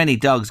Lunch, how many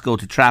dogs go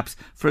to traps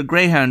for a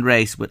greyhound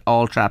race with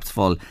all traps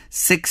full?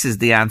 6 is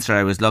the answer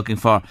I was looking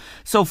for.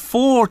 So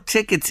 4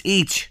 tickets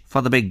each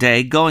for the big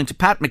day going to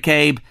Pat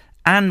McCabe,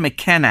 Anne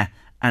McKenna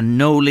and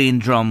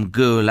Nolene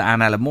Drumgoole.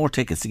 And I'll have more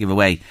tickets to give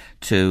away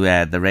to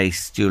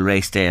the dual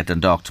race day at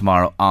Dundalk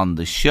tomorrow on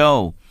the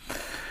show.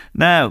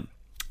 Now,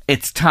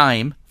 it's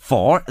time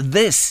for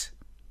this.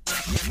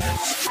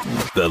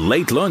 The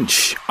Late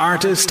Lunch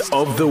Artist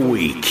of the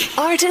Week.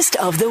 Artist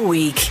of the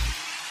Week.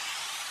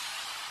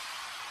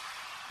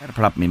 Better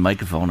pull up my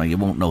microphone or you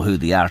won't know who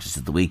the Artist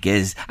of the Week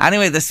is.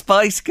 Anyway, the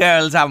Spice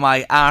Girls are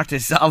my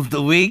Artists of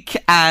the Week.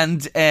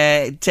 And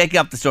taking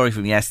up the story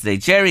from yesterday,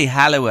 Geri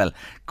Halliwell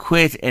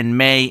quit in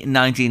May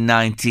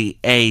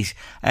 1998.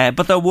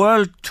 But their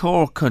world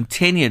tour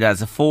continued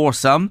as a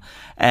foursome.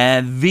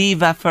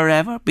 Viva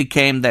Forever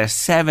became their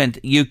 7th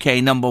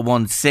UK number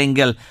 1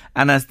 single.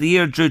 And as the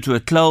year drew to a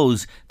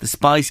close, the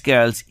Spice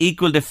Girls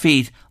equalled a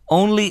feat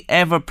only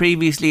ever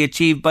previously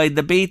achieved by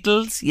the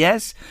Beatles,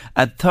 yes,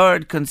 a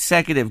 3rd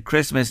consecutive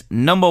Christmas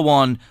number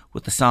 1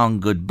 with the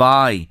song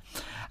Goodbye.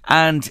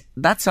 And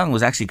that song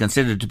was actually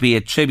considered to be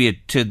a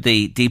tribute to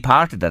the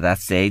departed at that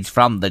stage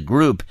from the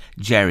group,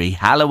 Geri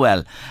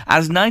Halliwell.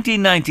 As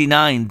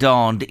 1999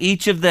 dawned,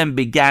 each of them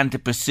began to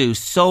pursue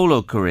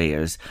solo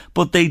careers,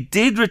 but they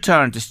did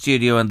return to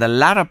studio in the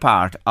latter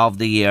part of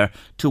the year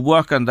to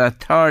work on their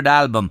 3rd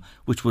album,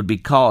 which would be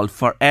called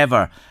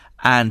Forever,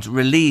 and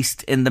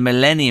released in the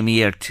millennium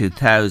year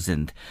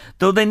 2000.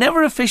 Though they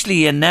never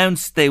officially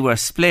announced they were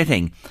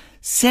splitting,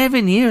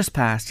 7 years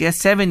passed, yes,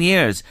 7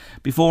 years,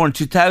 before in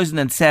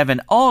 2007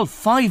 all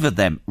 5 of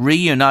them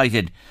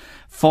reunited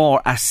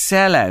for a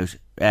sellout,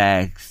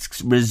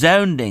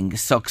 resounding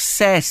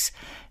success,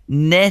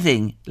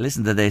 netting,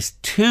 listen to this,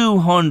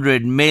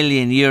 200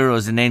 million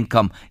euros in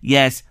income,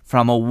 yes,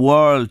 from a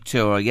world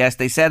tour. Yes,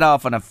 they set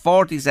off on a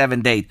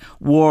 47-date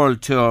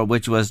world tour,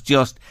 which was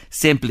just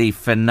simply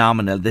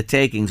phenomenal. The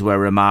takings were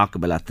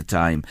remarkable at the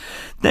time.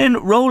 Then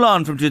roll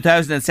on from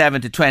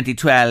 2007 to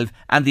 2012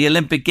 and the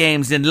Olympic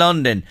Games in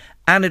London.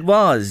 And it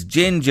was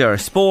Ginger,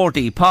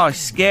 Sporty, Posh,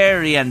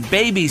 Scary and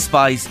Baby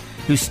Spice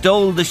who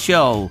stole the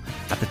show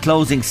at the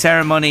closing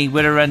ceremony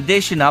with a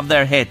rendition of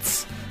their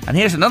hits. And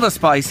here's another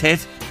Spice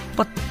hit,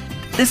 but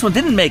this one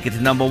didn't make it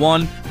to number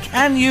 1.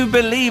 Can you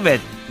believe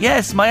it?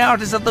 Yes, my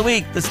Artist of the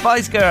Week, the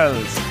Spice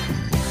Girls.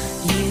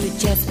 You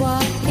just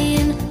walk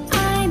in,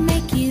 I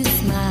make you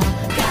smile.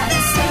 Gotta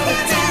slow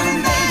it down,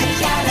 baby,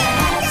 gotta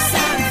have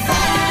some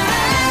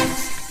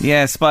fun.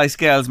 Yeah, Spice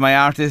Girls, my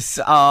Artists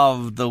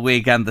of the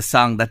Week, and the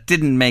song that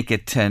didn't make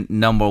it to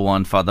number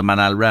 1 for them.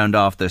 And I'll round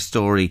off their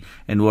story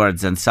in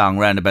words and song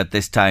round about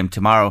this time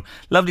tomorrow.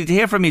 Lovely to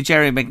hear from you,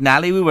 Gerry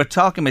McNally. We were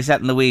talking, myself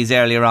and Louise,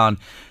 earlier on,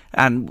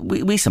 and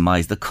we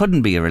surmised there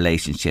couldn't be a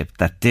relationship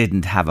that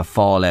didn't have a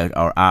fallout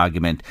or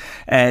argument.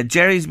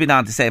 Jerry's been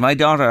on to say, my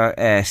daughter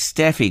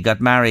Steffi got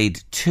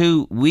married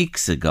 2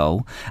 weeks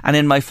ago, and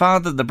in my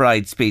Father the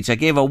Bride speech I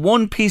gave her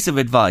one piece of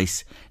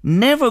advice: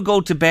 never go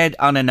to bed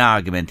on an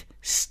argument.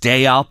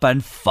 Stay up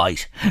and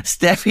fight.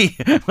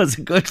 Steffi was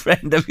a good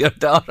friend of your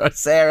daughter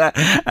Sarah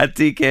at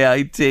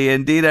TKIT.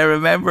 Indeed, I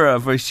remember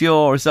her for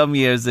sure some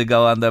years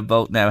ago, and they're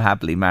both now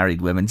happily married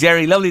women.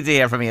 Jerry, lovely to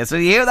hear from you. So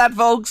you hear that,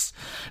 folks?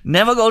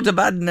 Never go to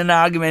bed in an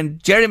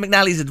argument. Gerry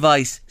McNally's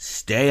advice: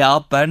 stay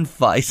up and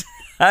fight.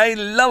 I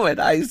love it.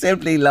 I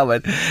simply love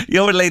it.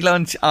 You're with Late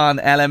Lunch on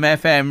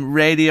LMFM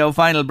Radio.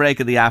 Final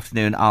break of the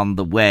afternoon on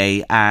the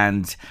way,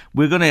 and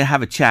we're going to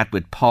have a chat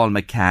with Paul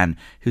McCann,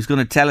 who's going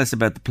to tell us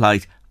about the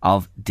plight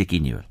of Dickie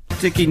Newell.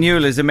 Dickie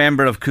Newell is a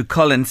member of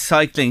Cuchulainn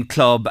Cycling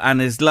Club, and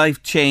his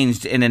life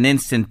changed in an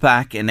instant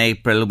back in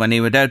April when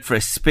he went out for a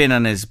spin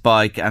on his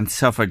bike and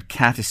suffered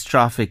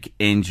catastrophic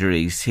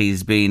injuries.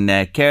 He's been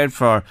cared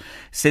for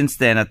since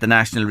then at the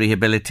National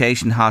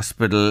Rehabilitation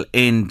Hospital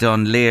in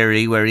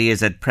Dunleary, where he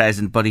is at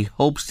present, but he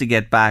hopes to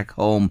get back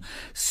home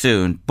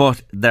soon.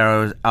 But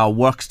there are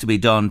works to be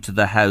done to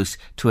the house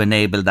to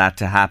enable that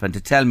to happen.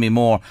 To tell me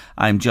more,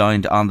 I'm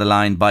joined on the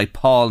line by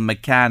Paul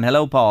McCann.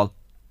 Hello, Paul.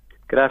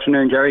 Good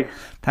afternoon, Jerry.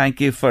 Thank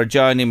you for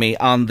joining me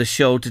on the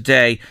show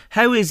today.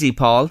 How is he,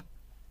 Paul?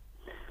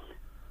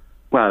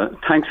 Well,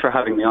 thanks for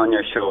having me on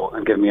your show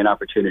and giving me an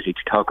opportunity to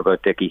talk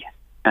about Dickie.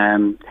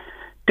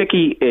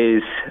 Dickie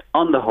is,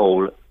 on the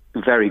whole,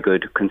 very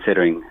good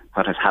considering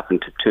what has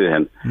happened to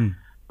him.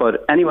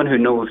 But anyone who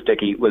knows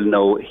Dickie will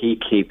know he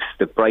keeps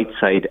the bright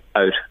side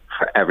out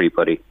for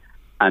everybody.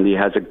 And he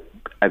has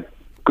a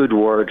good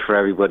word for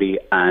everybody,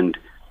 and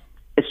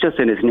it's just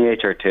in his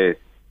nature to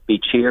be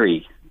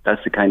cheery.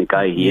 That's the kind of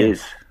guy he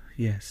is.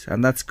 Yes,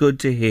 and that's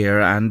good to hear,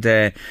 and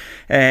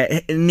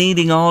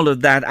needing all of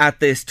that at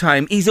this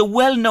time. He's a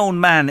well-known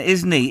man,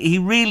 isn't he? He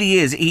really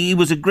is. He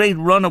was a great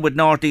runner with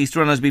North East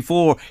Runners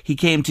before he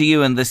came to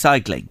you in the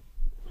cycling.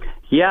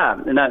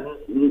 Yeah,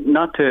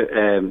 not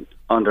to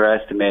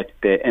underestimate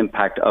the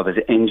impact of his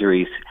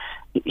injuries.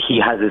 He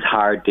has his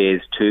hard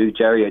days too,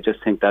 Jerry. I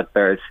just think that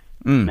bears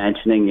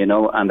mentioning, you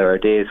know, and there are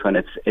days when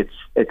it's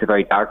a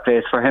very dark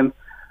place for him,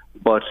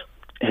 but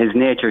his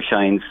nature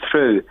shines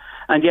through.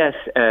 And yes,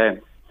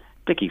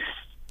 Dickie's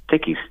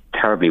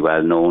terribly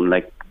well known.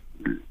 Like,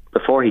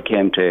 before he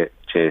came to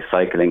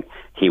cycling,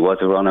 he was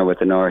a runner with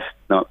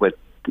with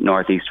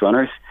North East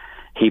Runners.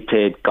 He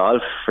played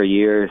golf for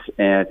years,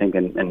 I think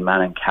in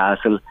Manning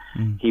Castle.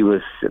 He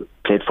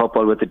played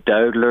football with the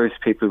Dowdlers.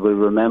 People will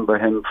remember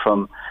him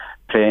from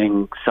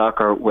playing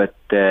soccer with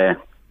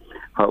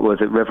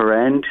River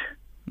End.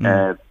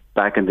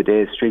 back in the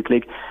day, Street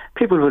League,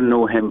 people will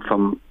know him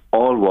from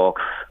all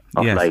walks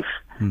of life.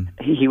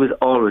 He was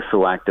always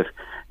so active.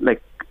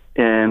 Like,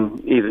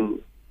 even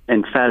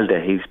in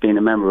Felda, he's been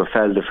a member of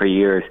Felda for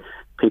years.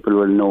 People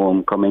will know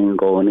him coming and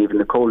going. Even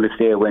the coldest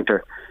day of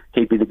winter,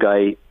 he'd be the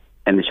guy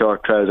in the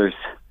short trousers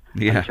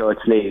and short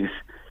sleeves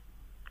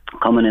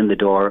coming in the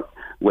door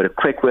with a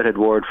quick-witted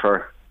word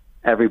for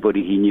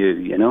everybody he knew,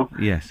 you know?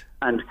 Yes.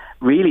 And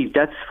really,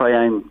 that's why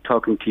I'm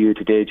talking to you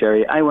today,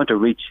 Jerry. I want to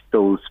reach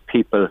those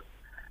people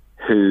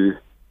who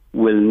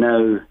will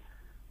now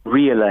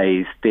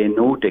realise they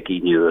know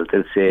Dickie Newell.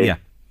 They'll say,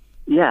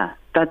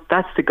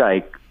 that's the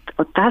guy,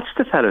 that's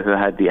the fellow who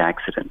had the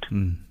accident.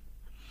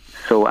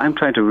 So I'm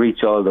trying to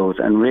reach all those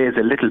and raise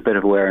a little bit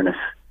of awareness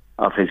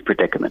of his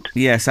predicament.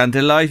 Yes, and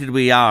delighted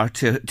we are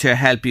to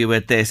help you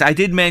with this. I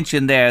did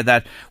mention there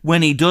that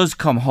when he does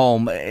come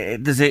home,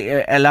 there's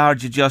a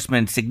large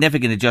adjustment,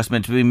 significant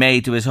adjustment to be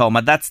made to his home,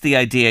 and that's the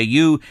idea.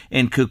 You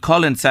in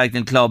Cuchulainn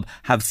Cycling Club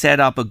have set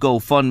up a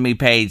GoFundMe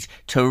page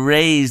to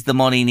raise the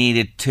money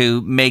needed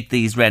to make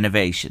these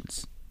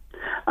renovations.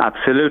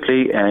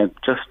 Absolutely.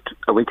 Just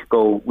a week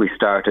ago we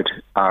started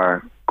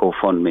our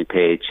GoFundMe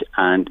page,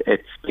 and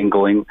it's been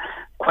going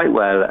quite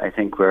well. I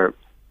think we're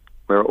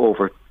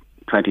over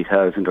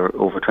 20,000 or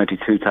over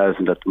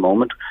 22,000 at the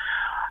moment,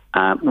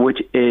 which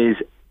is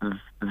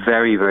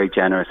very, very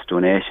generous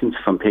donations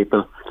from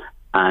people,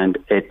 and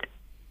it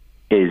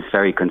is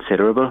very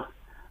considerable.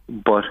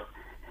 But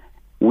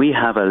we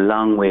have a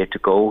long way to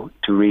go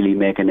to really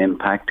make an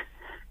impact.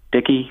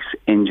 Dickie's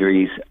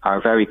injuries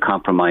are very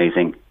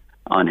compromising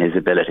on his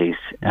abilities.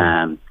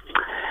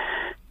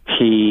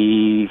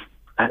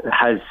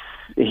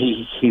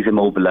 He's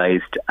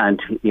immobilised,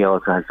 and he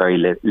also has very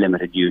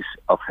limited use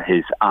of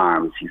his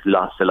arms. He's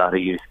lost a lot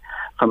of use.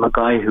 From a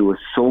guy who was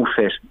so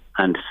fit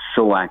and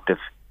so active,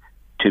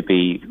 to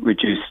be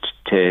reduced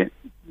to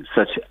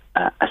such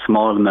a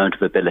small amount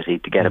of ability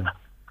to get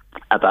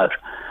about,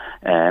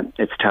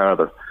 it's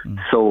terrible.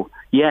 So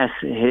yes,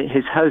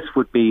 his house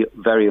would be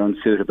very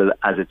unsuitable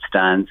as it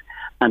stands,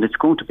 and it's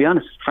going to be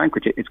honest, frank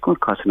with you, it's going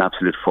to cost an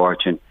absolute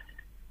fortune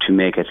to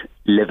make it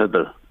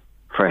livable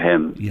for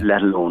him,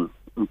 let alone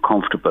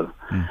comfortable,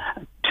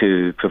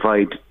 to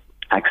provide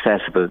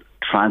accessible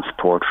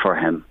transport for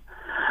him.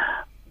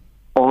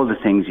 All the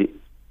things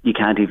you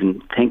can't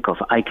even think of.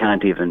 I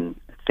can't even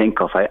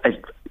think of.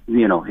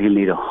 He'll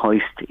need a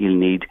hoist.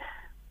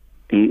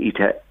 He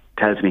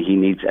tells me he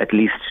needs at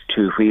least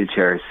 2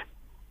 wheelchairs.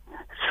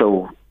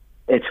 So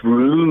it's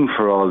room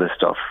for all this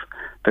stuff.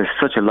 There's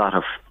such a lot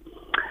of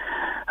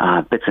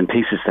bits and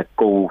pieces that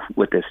go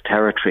with this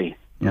territory.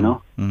 You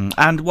know?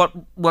 And what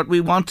we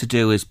want to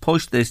do is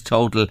push this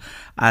total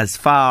as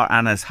far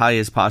and as high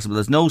as possible.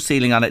 There's no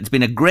ceiling on it. It's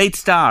been a great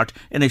start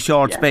in a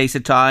short space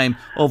of time,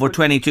 over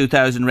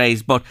 22,000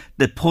 raised, but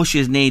the push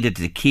is needed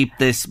to keep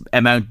this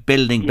amount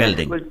building.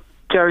 Well,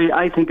 Jerry,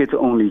 I think it's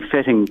only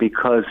fitting,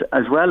 because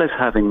as well as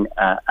having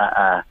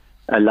a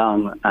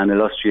long and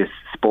illustrious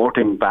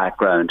sporting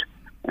background,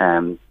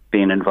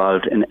 being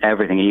involved in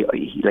everything,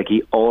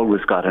 he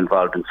always got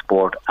involved in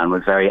sport and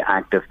was very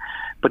active,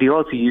 but he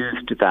also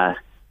used that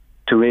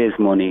to raise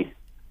money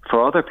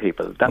for other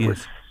people. That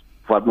was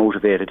what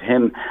motivated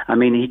him. I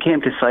mean, he came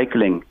to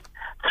cycling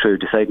through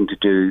deciding to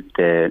do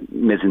the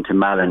Mizzen to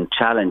Malin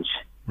Challenge,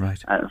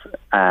 right?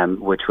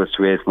 Which was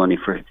to raise money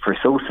for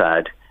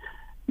SOSAD.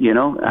 You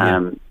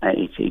know,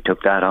 he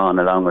took that on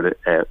along with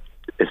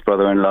his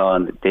brother-in-law,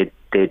 and they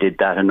did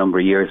that a number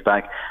of years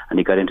back, and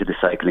he got into the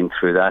cycling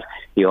through that.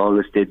 He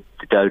always did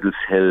the Dowdall's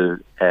Hill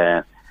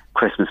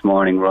Christmas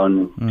morning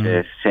run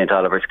to St.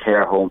 Oliver's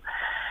Care Home.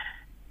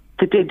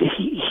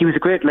 He was a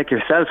great, like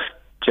yourself,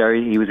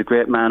 Jerry, he was a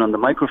great man on the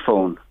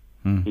microphone.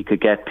 He could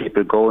get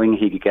people going,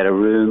 he could get a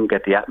room,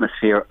 get the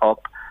atmosphere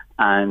up,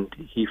 and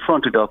he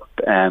fronted up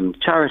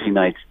charity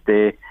nights.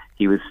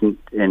 He was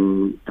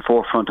in the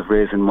forefront of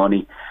raising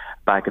money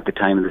back at the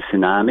time of the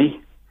tsunami.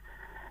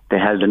 They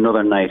held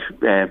another night,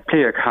 Play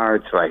Your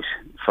Cards Right,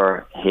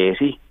 for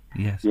Haiti.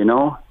 Yes. You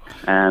know,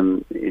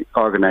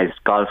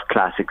 organised golf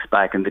classics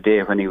back in the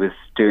day when he was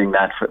doing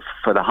that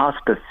for the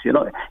hospice. You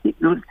know,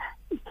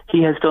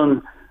 he has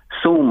done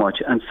so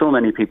much, and so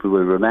many people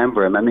will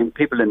remember him. I mean,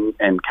 people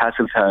in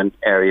Castletown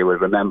area will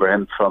remember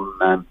him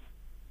from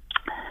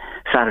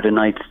Saturday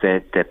nights.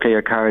 They Play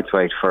Your Cards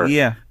Right for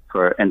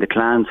in the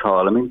Clans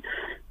Hall. I mean,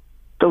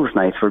 those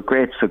nights were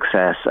great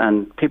success,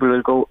 and people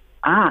will go,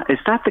 is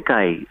that the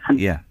guy?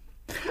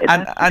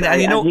 And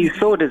and you know, he's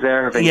so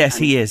deserving. Yes,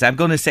 he is. I'm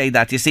going to say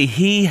that. You see,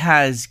 he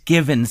has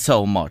given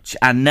so much,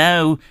 and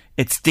now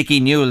it's Dickie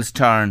Newell's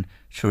turn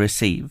to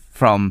receive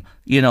from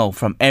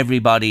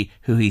everybody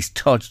who he's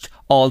touched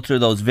all through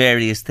those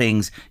various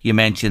things you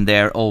mentioned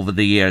there over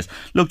the years.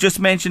 Look, just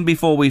mention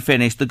before we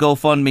finish, the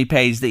GoFundMe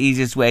page, the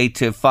easiest way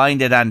to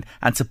find it and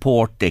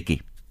support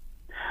Dickie.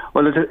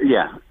 Well, there's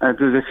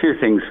a few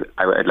things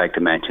I'd like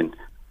to mention.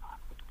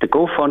 The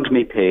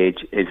GoFundMe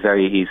page is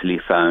very easily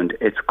found.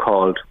 It's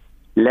called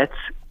Let's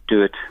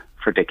Do It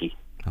for Dickie.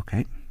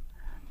 Okay.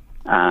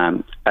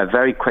 A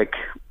very quick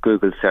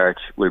Google search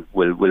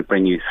will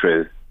bring you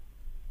through.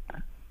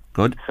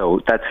 Good.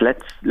 So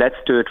let's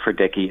do it for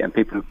Dickie, and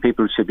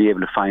people should be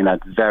able to find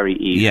that very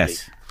easily.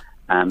 Yes.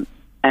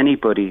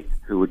 Anybody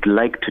who would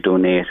like to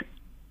donate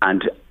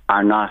and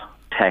are not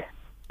tech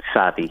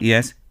savvy,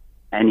 yes,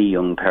 any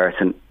young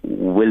person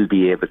will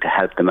be able to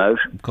help them out.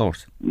 Of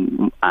course.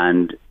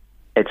 And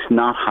it's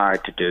not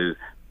hard to do.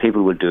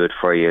 People will do it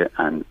for you,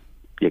 and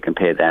you can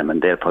pay them,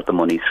 and they'll put the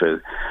money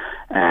through.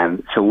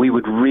 So we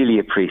would really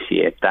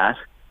appreciate that.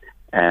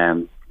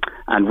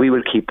 And we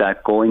will keep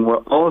that going. We're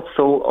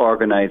also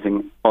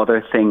organising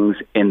other things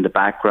in the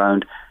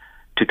background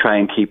to try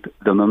and keep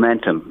the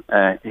momentum.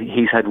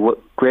 He's had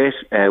great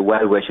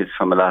well wishes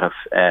from a lot of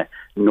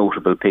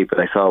notable people.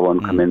 I saw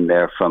one come in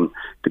there from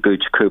the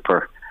Gooch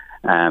Cooper,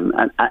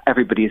 and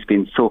everybody has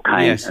been so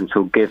kind and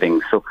so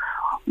giving. So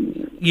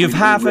you've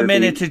half a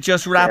minute to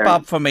just wrap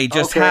up for me.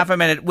 Just half a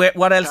minute.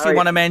 What else do you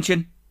want to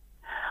mention?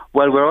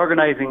 Well, we're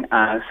organising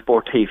a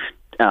Sportif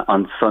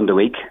on Sunday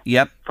week.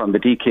 Yep. From the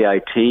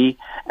DKIT.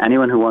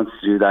 Anyone who wants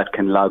to do that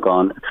can log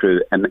on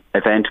through an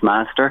Event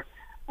Master,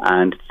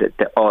 and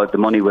the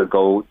money will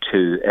go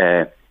to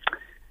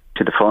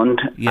the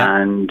fund. Yep.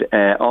 And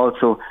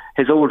also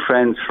his old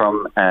friends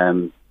from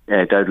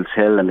Dowdall's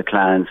Hill and the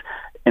Clans,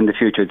 in the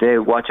future, they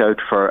watch out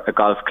for a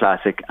golf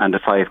classic and a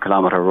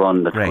 5-kilometre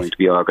run that's going to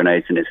be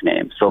organised in his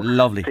name. So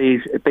lovely.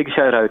 Please, a big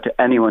shout out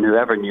to anyone who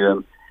ever knew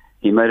him.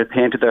 He might have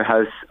painted their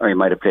house, or he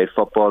might have played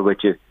football with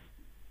you.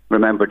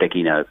 Remember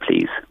Dickie now,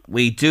 please.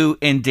 We do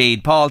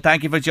indeed. Paul,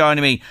 thank you for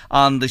joining me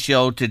on the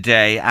show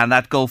today. And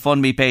that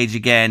GoFundMe page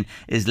again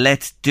is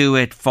Let's Do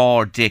It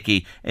for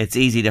Dickie. It's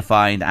easy to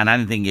find, and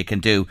anything you can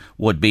do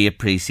would be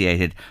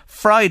appreciated.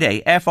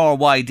 Friday,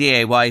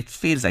 F-R-Y-D-A-Y. It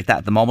feels like that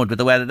at the moment with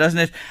the weather, doesn't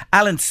it?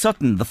 Alan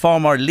Sutton, the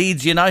former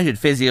Leeds United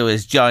physio,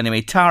 is joining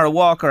me. Tara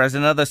Walker has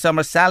another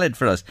summer salad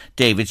for us.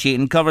 David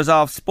Sheehan covers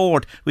off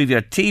sport. We've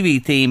your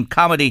TV theme,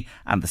 comedy,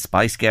 and the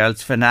Spice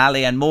Girls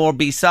finale, and more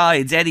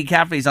besides. Eddie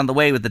Caffrey's on the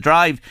way with The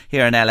Drive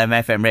here on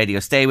LMFM Radio.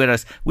 Stay with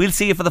us. We'll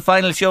see you for the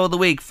final show of the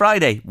week,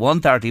 Friday,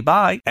 1:30.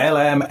 Bye.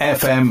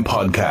 LMFM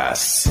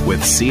Podcasts.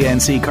 With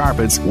CNC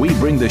Carpets, we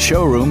bring the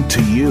showroom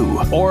to you.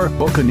 Or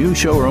book a new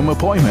showroom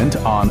appointment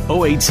on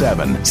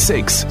 087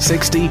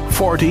 660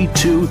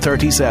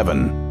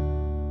 4237.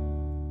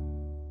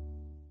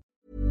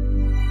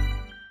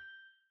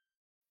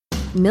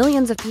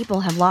 Millions of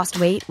people have lost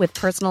weight with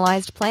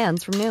personalized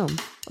plans from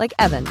Noom. Like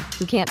Evan,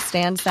 who can't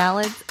stand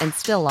salads and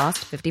still lost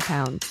 50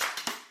 pounds.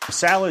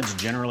 Salads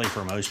generally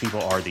for most people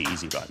are the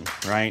easy button,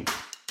 right?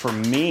 For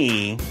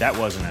me, that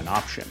wasn't an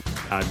option.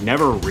 I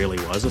never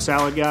really was a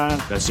salad guy.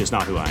 That's just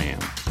not who I am.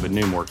 But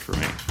Noom worked for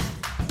me.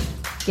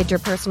 Get your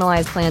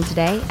personalized plan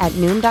today at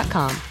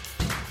Noom.com.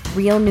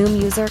 Real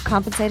Noom user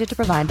compensated to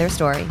provide their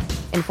story.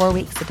 In 4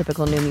 weeks, the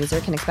typical Noom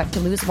user can expect to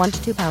lose 1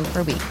 to 2 pounds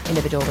per week.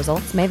 Individual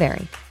results may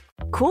vary.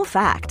 Cool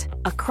fact,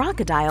 a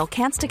crocodile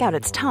can't stick out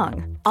its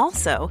tongue.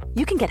 Also,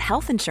 you can get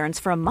health insurance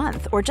for a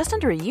month or just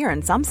under a year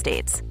in some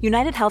states.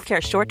 United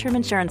Healthcare short-term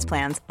insurance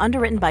plans,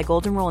 underwritten by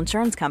Golden Rule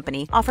Insurance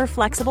Company, offer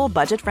flexible,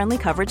 budget-friendly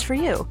coverage for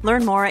you.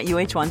 Learn more at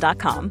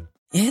UH1.com.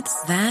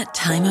 It's that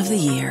time of the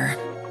year.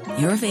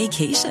 Your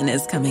vacation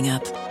is coming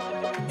up.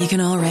 You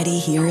can already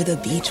hear the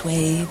beach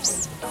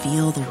waves,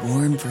 feel the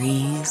warm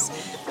breeze,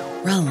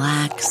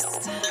 relax,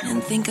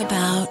 and think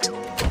about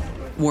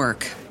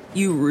work.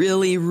 You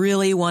really,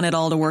 really want it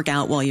all to work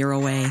out while you're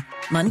away.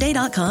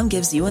 Monday.com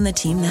gives you and the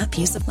team that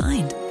peace of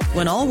mind.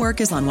 When all work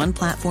is on one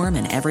platform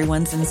and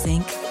everyone's in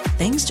sync,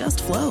 things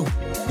just flow.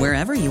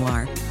 Wherever you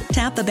are,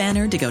 tap the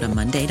banner to go to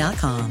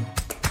Monday.com.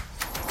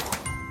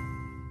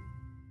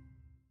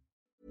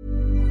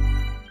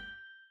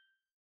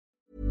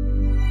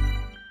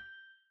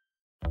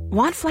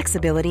 Want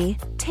flexibility?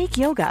 Take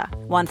yoga.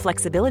 Want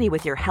flexibility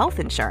with your health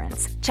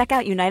insurance? Check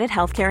out United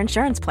Healthcare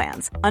Insurance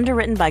Plans.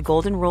 Underwritten by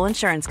Golden Rule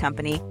Insurance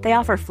Company, they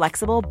offer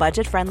flexible,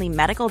 budget-friendly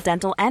medical,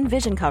 dental, and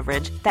vision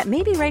coverage that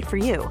may be right for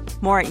you.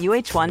 More at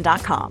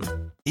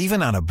UH1.com.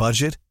 Even on a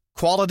budget,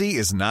 quality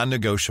is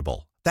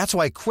non-negotiable. That's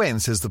why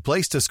Quince is the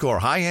place to score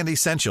high-end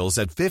essentials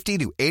at 50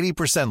 to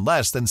 80%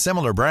 less than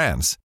similar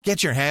brands.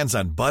 Get your hands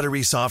on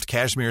buttery soft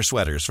cashmere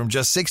sweaters from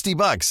just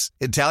 $60,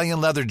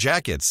 Italian leather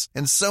jackets,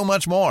 and so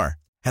much more.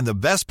 And the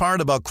best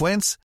part about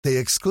Quince, they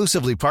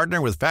exclusively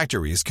partner with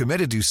factories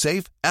committed to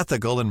safe,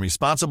 ethical, and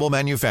responsible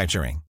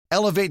manufacturing.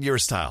 Elevate your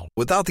style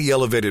without the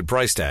elevated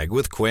price tag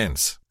with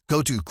Quince.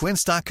 Go to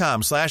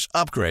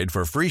quince.com/upgrade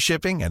for free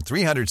shipping and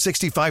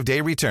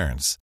 365-day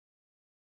returns.